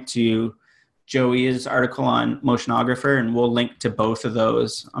counterpoint to Joey's article on motionographer, and we'll link to both of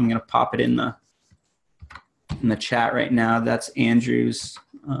those. I'm going to pop it in the chat right now. That's Andrew's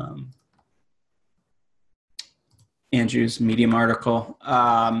Medium article.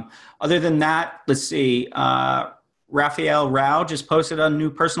 Other than that, let's see. Raphael Rao just posted a new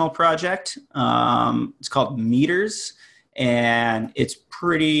personal project. It's called Meters, and it's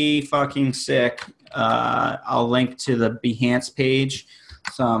pretty fucking sick. I'll link to the Behance page.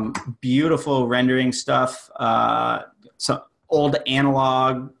 Some beautiful rendering stuff. Some old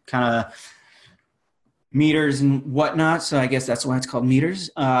analog kind of meters and whatnot. So I guess that's why it's called Meters.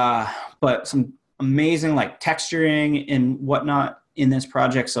 But some amazing like texturing and whatnot in this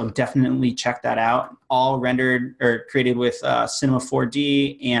project. So definitely check that out. All rendered or created with Cinema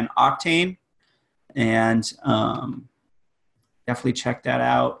 4D and Octane. And definitely check that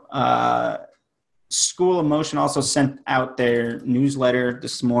out. School of Motion also sent out their newsletter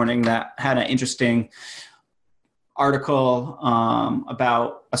this morning that had an interesting article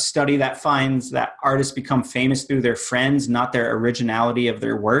about a study that finds that artists become famous through their friends, not their originality of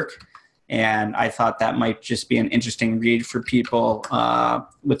their work. And I thought that might just be an interesting read for people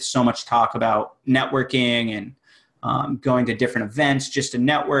with so much talk about networking and going to different events just to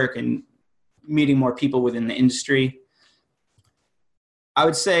network and meeting more people within the industry. I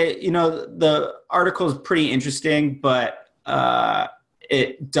would say, the article is pretty interesting, but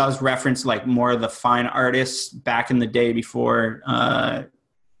it does reference like more of the fine artists back in the day before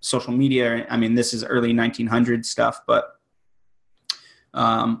social media. I mean, this is early 1900s stuff, but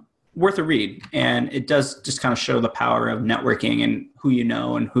worth a read. And it does just kind of show the power of networking and who you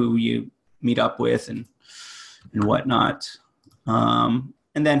know and who you meet up with and whatnot. And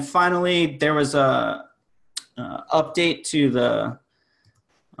then finally, there was a update to the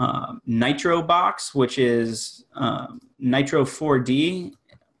Nitro box, which is Nitro 4D.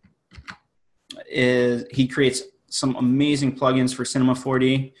 He creates some amazing plugins for Cinema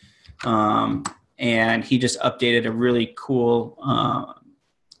 4D, and he just updated a really cool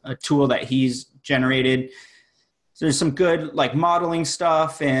a tool that he's generated. So there's some good like modeling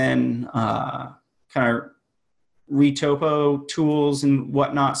stuff and kind of retopo tools and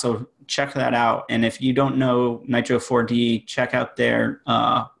whatnot. So check that out. And if you don't know Nitro 4D, check out their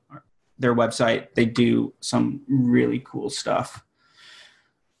website. They do some really cool stuff.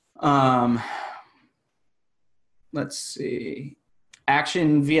 Let's see.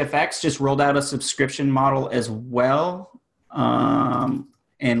 Action VFX just rolled out a subscription model as well.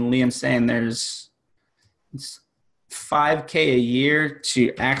 And Liam's saying it's $5K a year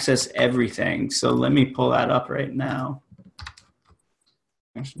to access everything. So let me pull that up right now.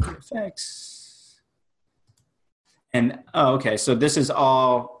 Action VFX. And, okay, so this is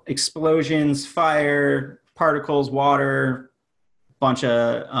all explosions, fire, particles, water, bunch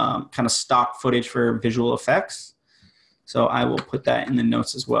of kind of stock footage for visual effects. So I will put that in the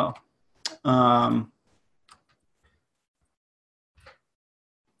notes as well.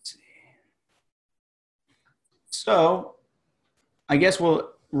 So I guess we'll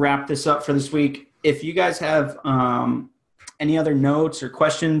wrap this up for this week. If you guys have any other notes or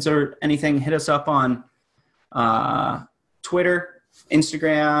questions or anything, hit us up on Twitter,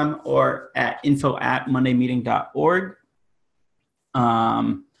 Instagram, or at info@mondaymeeting.org.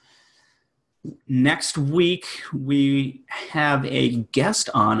 Next week, we have a guest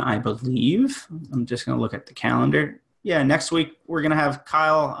on, I believe. I'm just going to look at the calendar. Yeah, next week, we're going to have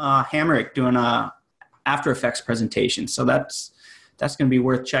Kyle Hamrick doing a After Effects presentation. So that's going to be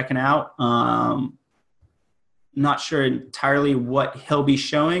worth checking out. Not sure entirely what he'll be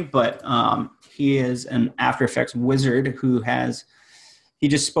showing, but he is an After Effects wizard who he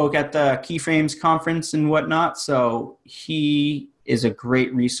just spoke at the Keyframes conference and whatnot. So he is a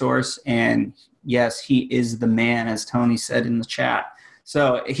great resource. And yes, he is the man, as Tony said in the chat.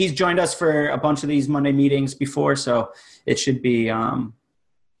 So he's joined us for a bunch of these Monday meetings before. So it should be,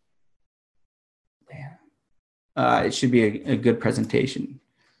 it should be a good presentation.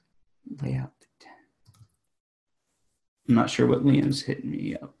 Layout. I'm not sure what Liam's hitting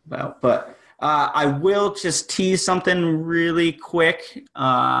me up about, but I will just tease something really quick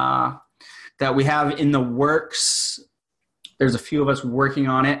that we have in the works. There's a few of us working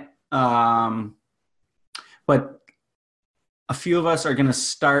on it, but a few of us are going to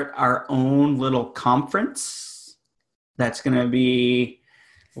start our own little conference that's going to be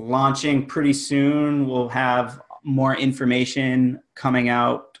launching pretty soon. We'll have more information coming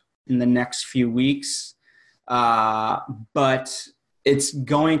out in the next few weeks. But it's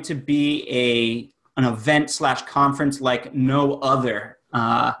going to be an event / conference like no other.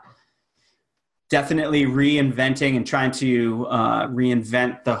 Definitely reinventing and trying to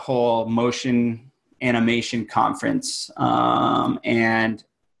reinvent the whole motion animation conference. And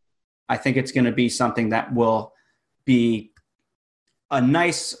I think it's going to be something that will be a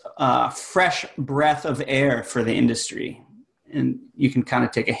nice, fresh breath of air for the industry. And you can kind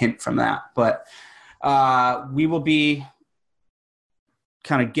of take a hint from that. But we will be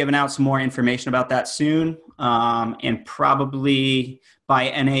kind of giving out some more information about that soon. And probably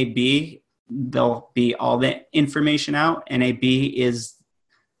by NAB, there'll be all the information out. NAB is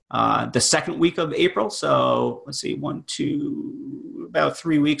the second week of April. So let's see, about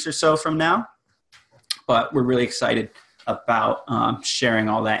 3 weeks or so from now. But we're really excited about sharing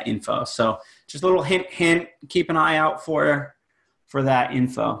all that info. So just a little hint, keep an eye out for that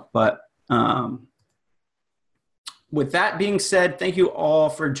info. But with that being said, thank you all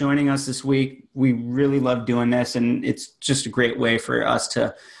for joining us this week. We really love doing this, and it's just a great way for us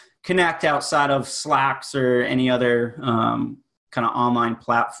to connect outside of Slacks or any other kind of online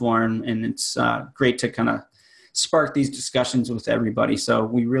platform. And it's great to kind of spark these discussions with everybody. So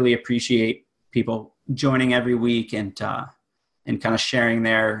we really appreciate people joining every week and kind of sharing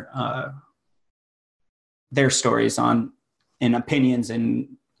their stories and opinions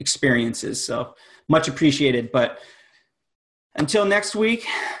and experiences. So much appreciated. But until next week,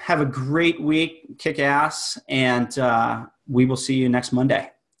 have a great week, kick ass, and we will see you next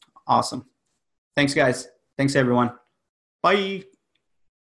Monday. Awesome. Thanks, guys. Thanks, everyone. Bye.